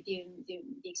think the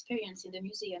experience in the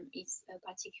museum is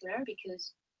particular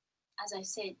because, as I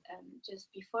said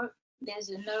just before, there's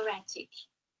an erratic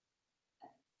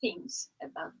things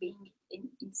about being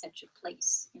in such a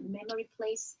place, a memory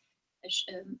place,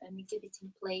 an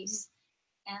exhibiting place,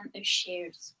 and a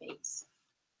shared space.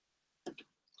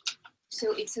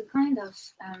 So it's a kind of,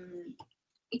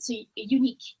 it's a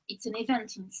unique, it's an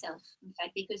event in itself, in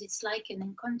fact, because it's like an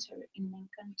encounter, une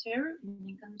rencontre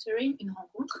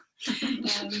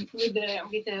with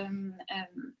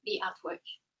the artwork,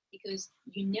 because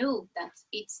you know that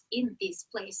it's in this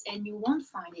place and you won't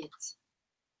find it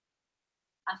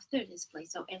after this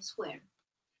place or elsewhere.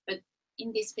 But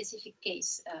in this specific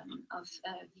case of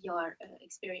VR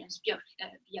experience, Björk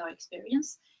VR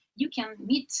experience, you can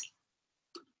meet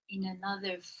in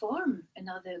another form,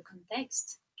 another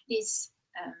context, this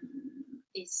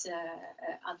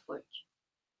artwork,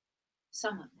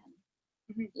 some of them.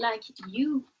 Mm-hmm. Like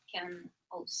you can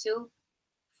also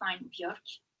find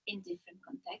Björk in different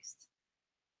contexts,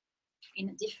 in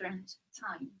a different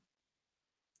time,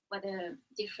 whether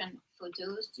different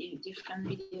photos, different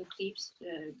video clips,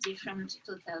 different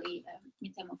totally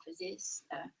metamorphosis.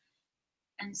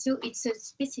 And so it's a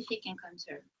specific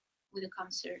encounter with a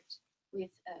concert,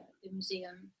 with the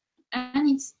museum,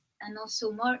 and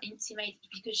also more intimate,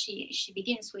 because she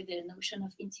begins with the notion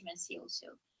of intimacy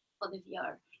also for the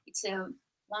VR. It's a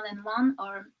one-on-one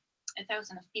or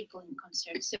 1,000 of people in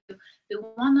concert. So the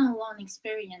one-on-one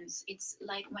experience, it's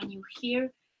like when you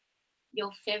hear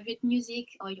your favorite music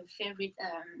or your favorite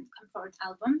comfort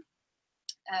album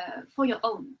for your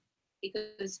own,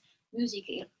 because music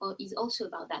is also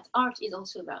about that. Art is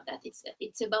also about that.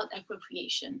 It's about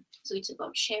appropriation. So it's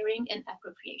about sharing and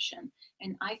appropriation.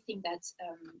 And I think that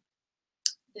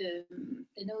the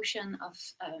notion of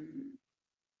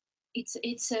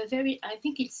it's a very, I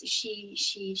think it's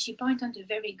she pointed on a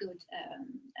very good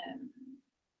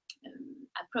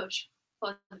approach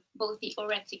for both the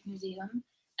Auratic Museum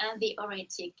and the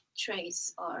Auratic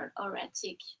trace or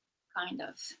Auratic kind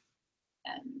of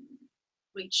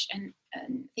reach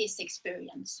this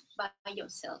experience by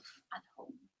yourself at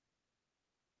home.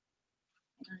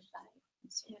 I don't know if I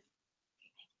answered.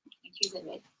 Thank you,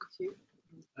 Elisabeth.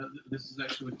 This is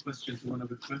actually a question to one of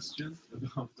the questions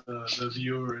about the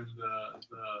viewer and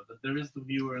that there is the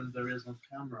viewer and there is on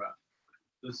camera.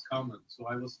 This comment. So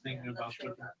I was thinking about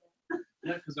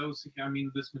yeah, because I was thinking. I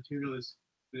mean, this material is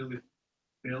really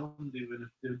filmed, even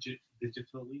if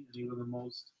digitally, and even the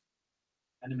most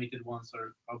animated ones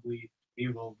are probably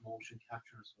involved motion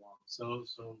capture and so on.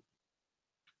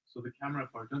 So the camera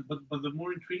part, but the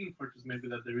more intriguing part is maybe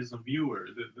that there is a viewer.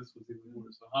 This was even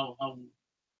more. So how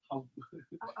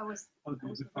I was how do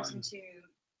you proposing define?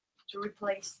 to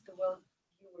replace the word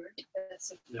viewer that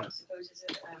Yeah. supposes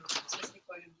a specific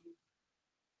point of view.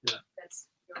 Yeah. That's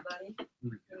your body.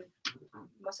 Mm.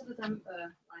 Most of the time,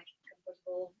 like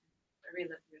comfortable, very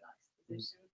relaxed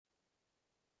position.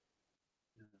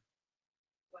 Yeah.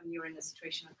 When you're in a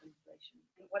situation of contemplation.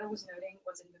 And what I was noting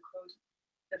was in the quote,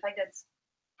 the fact that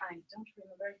I don't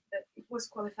remember that it was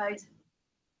qualified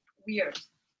weird.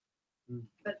 Mm.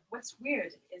 But what's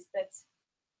weird is that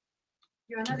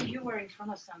you're not a viewer in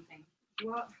front of something.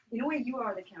 You are, in a way, you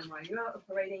are the camera. You are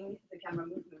operating the camera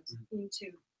movement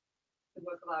into the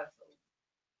work of art, or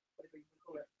whatever you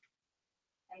call it.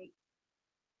 And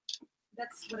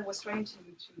that's what I was trying to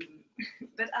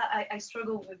but I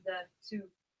struggle with that too,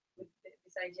 with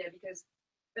this idea, because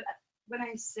when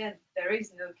I said there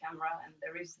is no camera and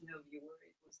there is no viewer,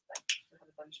 it was like to have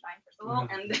a punchline first of all,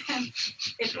 and then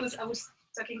I was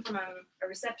talking from a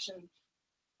reception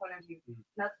point of view,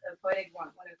 not a poetic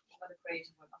one, not a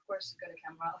creative one. Of course, you've got a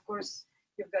camera. Of course,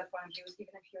 you've got point of views.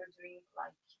 Even if you're doing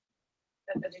like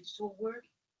a digital work,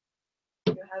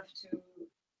 you have to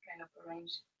kind of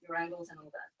arrange your angles and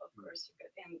all that. Of course, you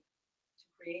get in to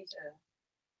create a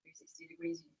 360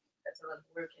 degrees. That's a lot of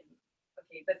work. And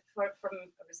okay, but from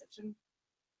a reception,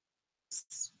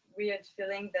 it's weird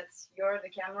feeling that you're the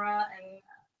camera and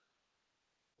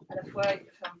at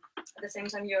the same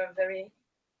time you're very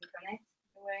connected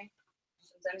in a way.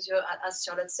 Sometimes you're, as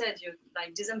Charlotte said, you're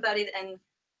like disembodied, and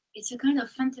it's a kind of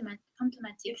phantomatic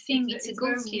thing. It's a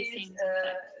ghostly thing.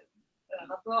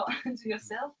 Rapport to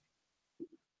yourself.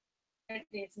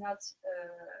 It's not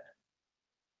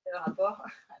a rapport.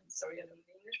 I'm sorry, I don't know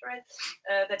the English right.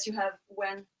 That you have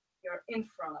when you're in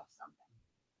front of something,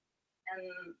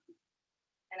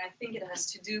 and I think it has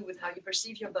to do with how you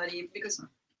perceive your body. Because,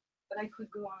 but I could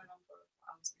go on and on for.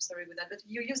 I'm sorry with that. But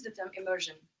you use the term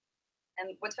immersion,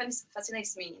 and what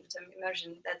fascinates me in the term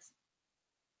immersion, that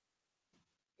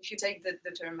if you take the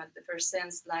term at the first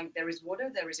sense, like there is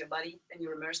water, there is your body, and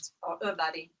you're immersed, or a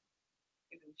body,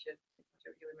 even if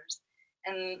you're immersed.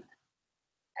 And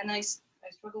I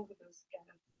struggle with those kind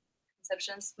of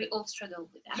conceptions. We all struggle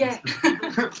with that. Yeah,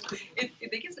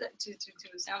 it begins to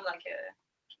sound like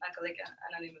an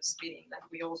anonymous meeting, like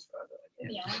we all struggle.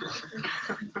 Yeah,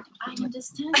 I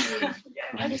understand you.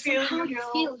 Yeah, I feel you.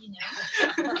 You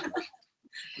know.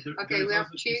 Okay, we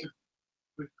have two.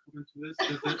 Quick comment to this.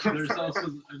 There's also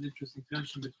an interesting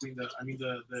tension between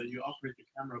you operate the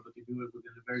camera, but you do it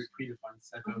within a very predefined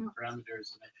set of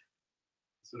parameters and a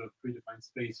sort of predefined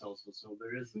space also. So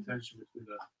there is a tension between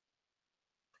the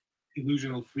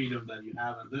illusional freedom that you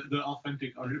have and the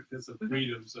authentic artifice of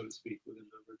freedom, so to speak, within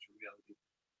the virtual reality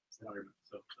environment.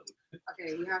 So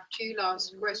Okay, we have two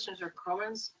last questions or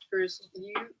comments. First,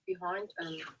 you behind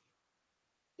and.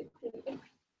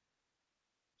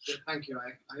 Yeah, thank you.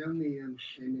 I only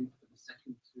came in for the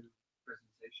second two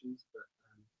presentations, but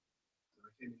so I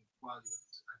came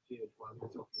in while you were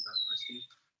talking about Prestige.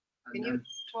 Can you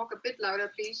talk a bit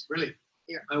louder, please? Really?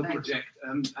 Yeah. I'll project.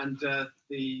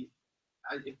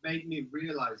 It made me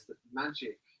realise that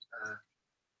magic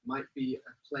might be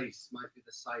a place, might be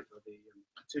the site or the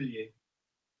atelier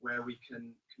where we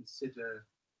can consider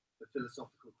the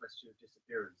philosophical question of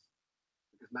disappearance,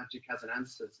 because magic has an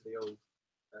answer to the old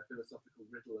philosophical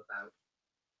riddle about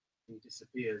who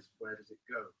disappears, where does it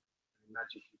go? And in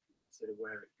magic, you can consider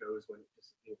where it goes when it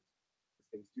disappears. Because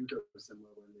things do go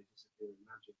somewhere when they disappear in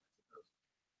magic, I suppose,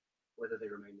 whether they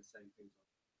remain the same things.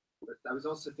 But I was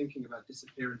also thinking about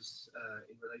disappearance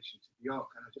in relation to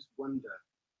Björk, and I just wonder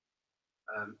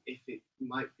if it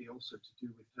might be also to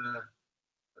do with her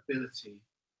ability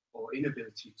or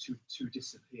inability to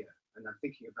disappear. And I'm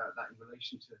thinking about that in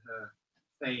relation to her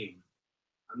fame.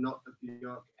 I'm not a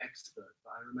Björk expert,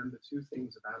 but I remember two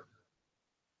things about her,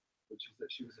 which is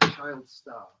that she was a child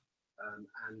star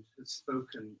and has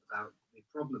spoken about the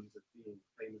problems of being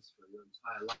famous for your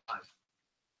entire life.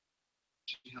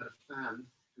 She had a fan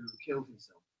who killed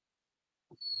himself,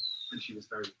 and she was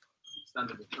very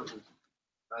understandably troubled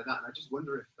by that. And I just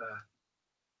wonder if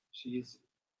she is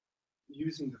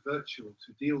using the virtual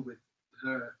to deal with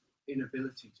her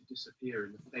inability to disappear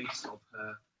in the face of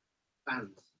her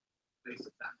fans, face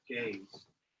of that gaze,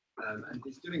 and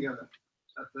is doing a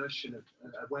version of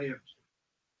a way of,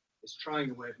 is trying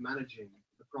a way of managing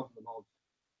the problem of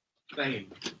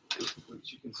fame,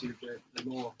 which you can see the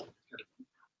more kind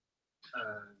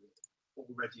of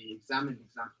already examined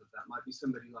example of that might be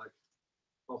somebody like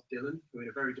Bob Dylan, who in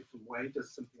a very different way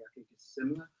does something I think is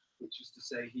similar, which is to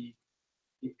say he's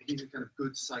a kind of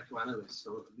good psychoanalyst,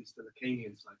 or at least a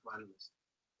Lacanian psychoanalyst,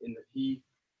 in that he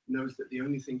knows that the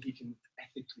only thing he can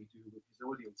ethically do with his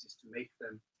audience is to make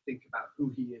them think about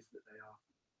who he is that they are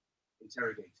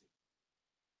interrogating.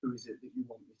 Who is it that you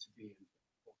want me to be, and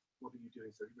what are you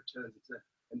doing? So he returns it to,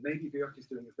 and maybe Björk is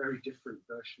doing a very different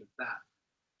version of that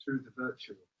through the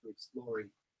virtual, through exploring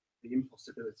the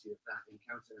impossibility of that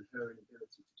encounter and her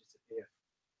inability to disappear.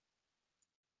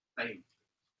 Fame.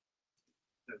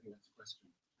 I don't think that's a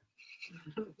question.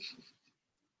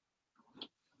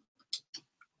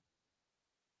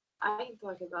 I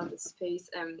talk about the space.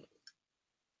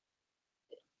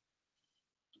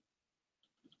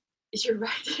 You're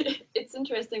right. It's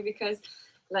interesting because,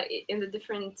 like, in the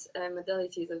different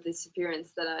modalities of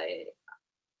disappearance that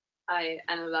I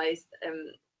analyzed,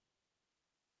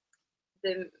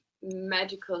 the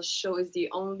magical show is the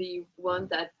only one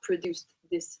that produced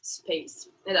this space,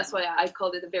 and that's why I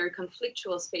called it a very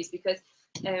conflictual space. Because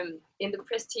in the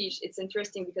Prestige, it's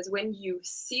interesting because when you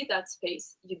see that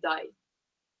space, you die.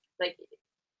 Like,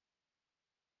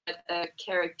 a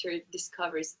character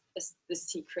discovers the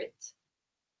secret.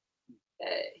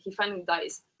 He finally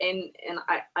dies, and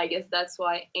I guess that's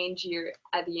why Angier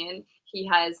at the end he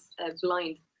has a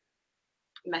blind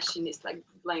machinist, like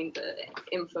blind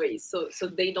employees, so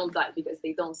they don't die because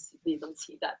they don't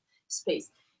see that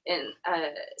space, and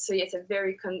so yeah, it's a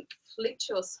very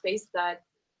conflictual space that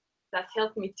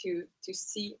helped me to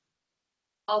see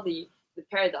all the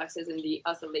paradoxes and the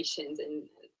oscillations, and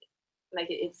like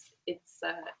it's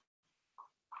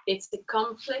a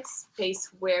complex space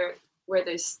where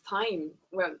there's time,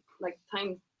 where like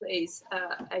time plays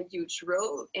a huge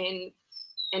role, and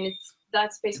it's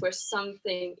that space where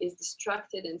something is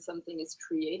destructed and something is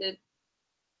created.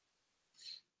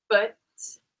 But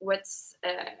what's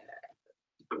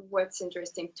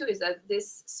interesting too is that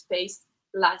this space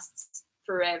lasts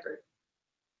forever.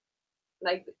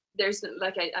 Like there's no,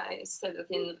 like I said it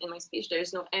in my speech,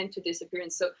 there's no end to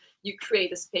disappearance. So you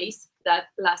create a space that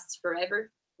lasts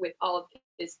forever with all of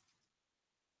this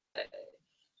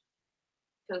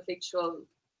conflictual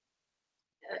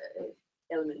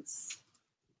elements.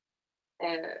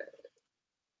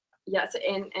 Yes,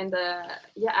 and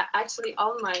yeah, actually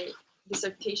all my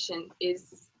dissertation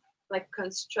is like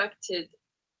constructed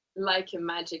like a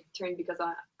magic turn, because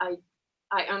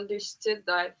I understood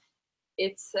that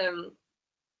it's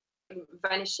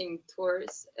vanishing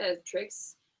tours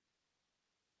tricks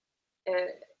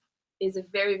is a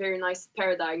very, very nice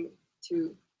paradigm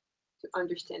to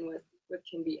understand what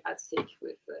can be at stake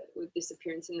with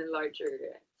disappearance in a larger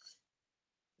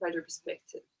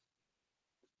perspective.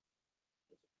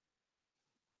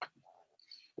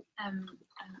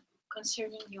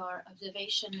 Concerning your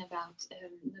observation about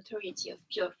notoriety of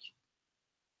Björk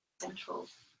Central,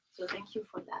 so thank you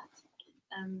for that.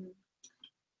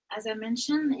 As I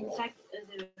mentioned, in fact,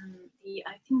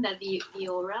 I think that the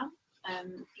aura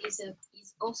is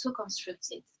also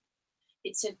constructed.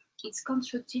 It's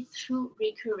constructed through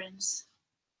recurrence.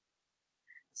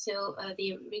 So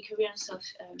the recurrence of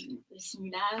the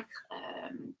simulacre,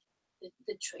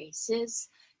 the traces,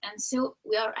 and so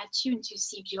we are attuned to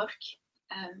see Björk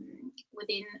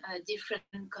within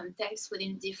different contexts,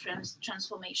 within different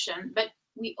transformation, but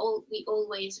we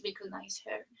always recognize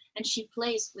her, and she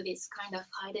plays with this kind of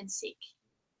hide and seek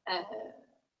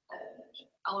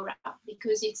aura,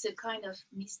 because it's a kind of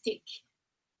mystic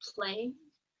play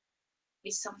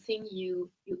with something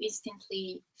you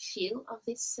instantly feel of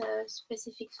this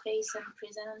specific face and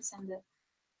presence,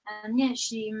 and yeah,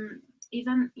 she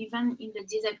even in the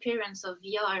disappearance of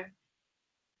VR,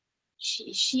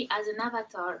 she as an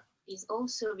avatar is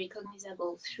also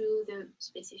recognizable through the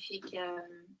specific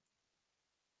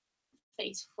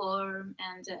face form,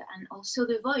 and also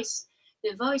the voice.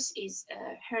 The voice is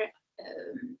her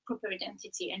proper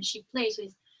identity, and she plays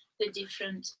with the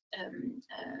different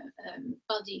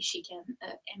body she can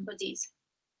embodies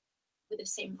with the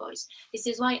same voice. This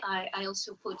is why I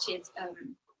also put it.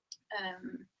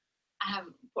 I have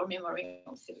poor memory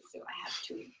also, so I have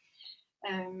to.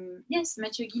 Yes,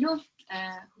 Mathieu Guillot,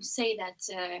 who say that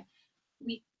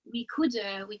we could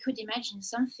imagine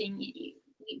something. We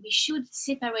we should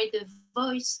separate the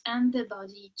voice and the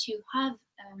body to have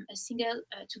a single,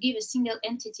 to give a single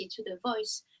entity to the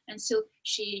voice, and so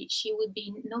she would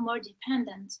be no more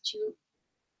dependent to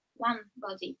one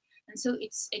body. And so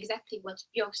it's exactly what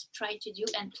Björk tried to do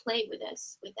and play with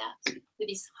us with that, with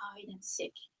this hide and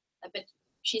seek. But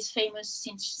she's famous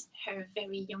since her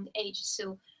very young age,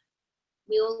 so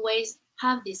we always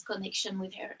have this connection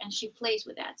with her, and she plays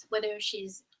with that, whether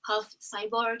she's half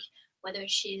cyborg, whether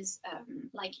she's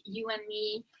like you and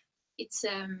me. It's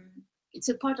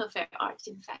a part of her art,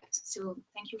 in fact. So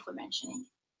thank you for mentioning.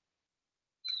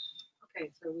 Okay,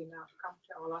 so we now come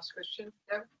to our last question.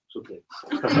 Yeah. Okay.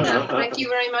 Okay, thank you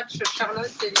very much,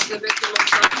 Charlotte, Elisabeth, and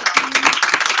myself.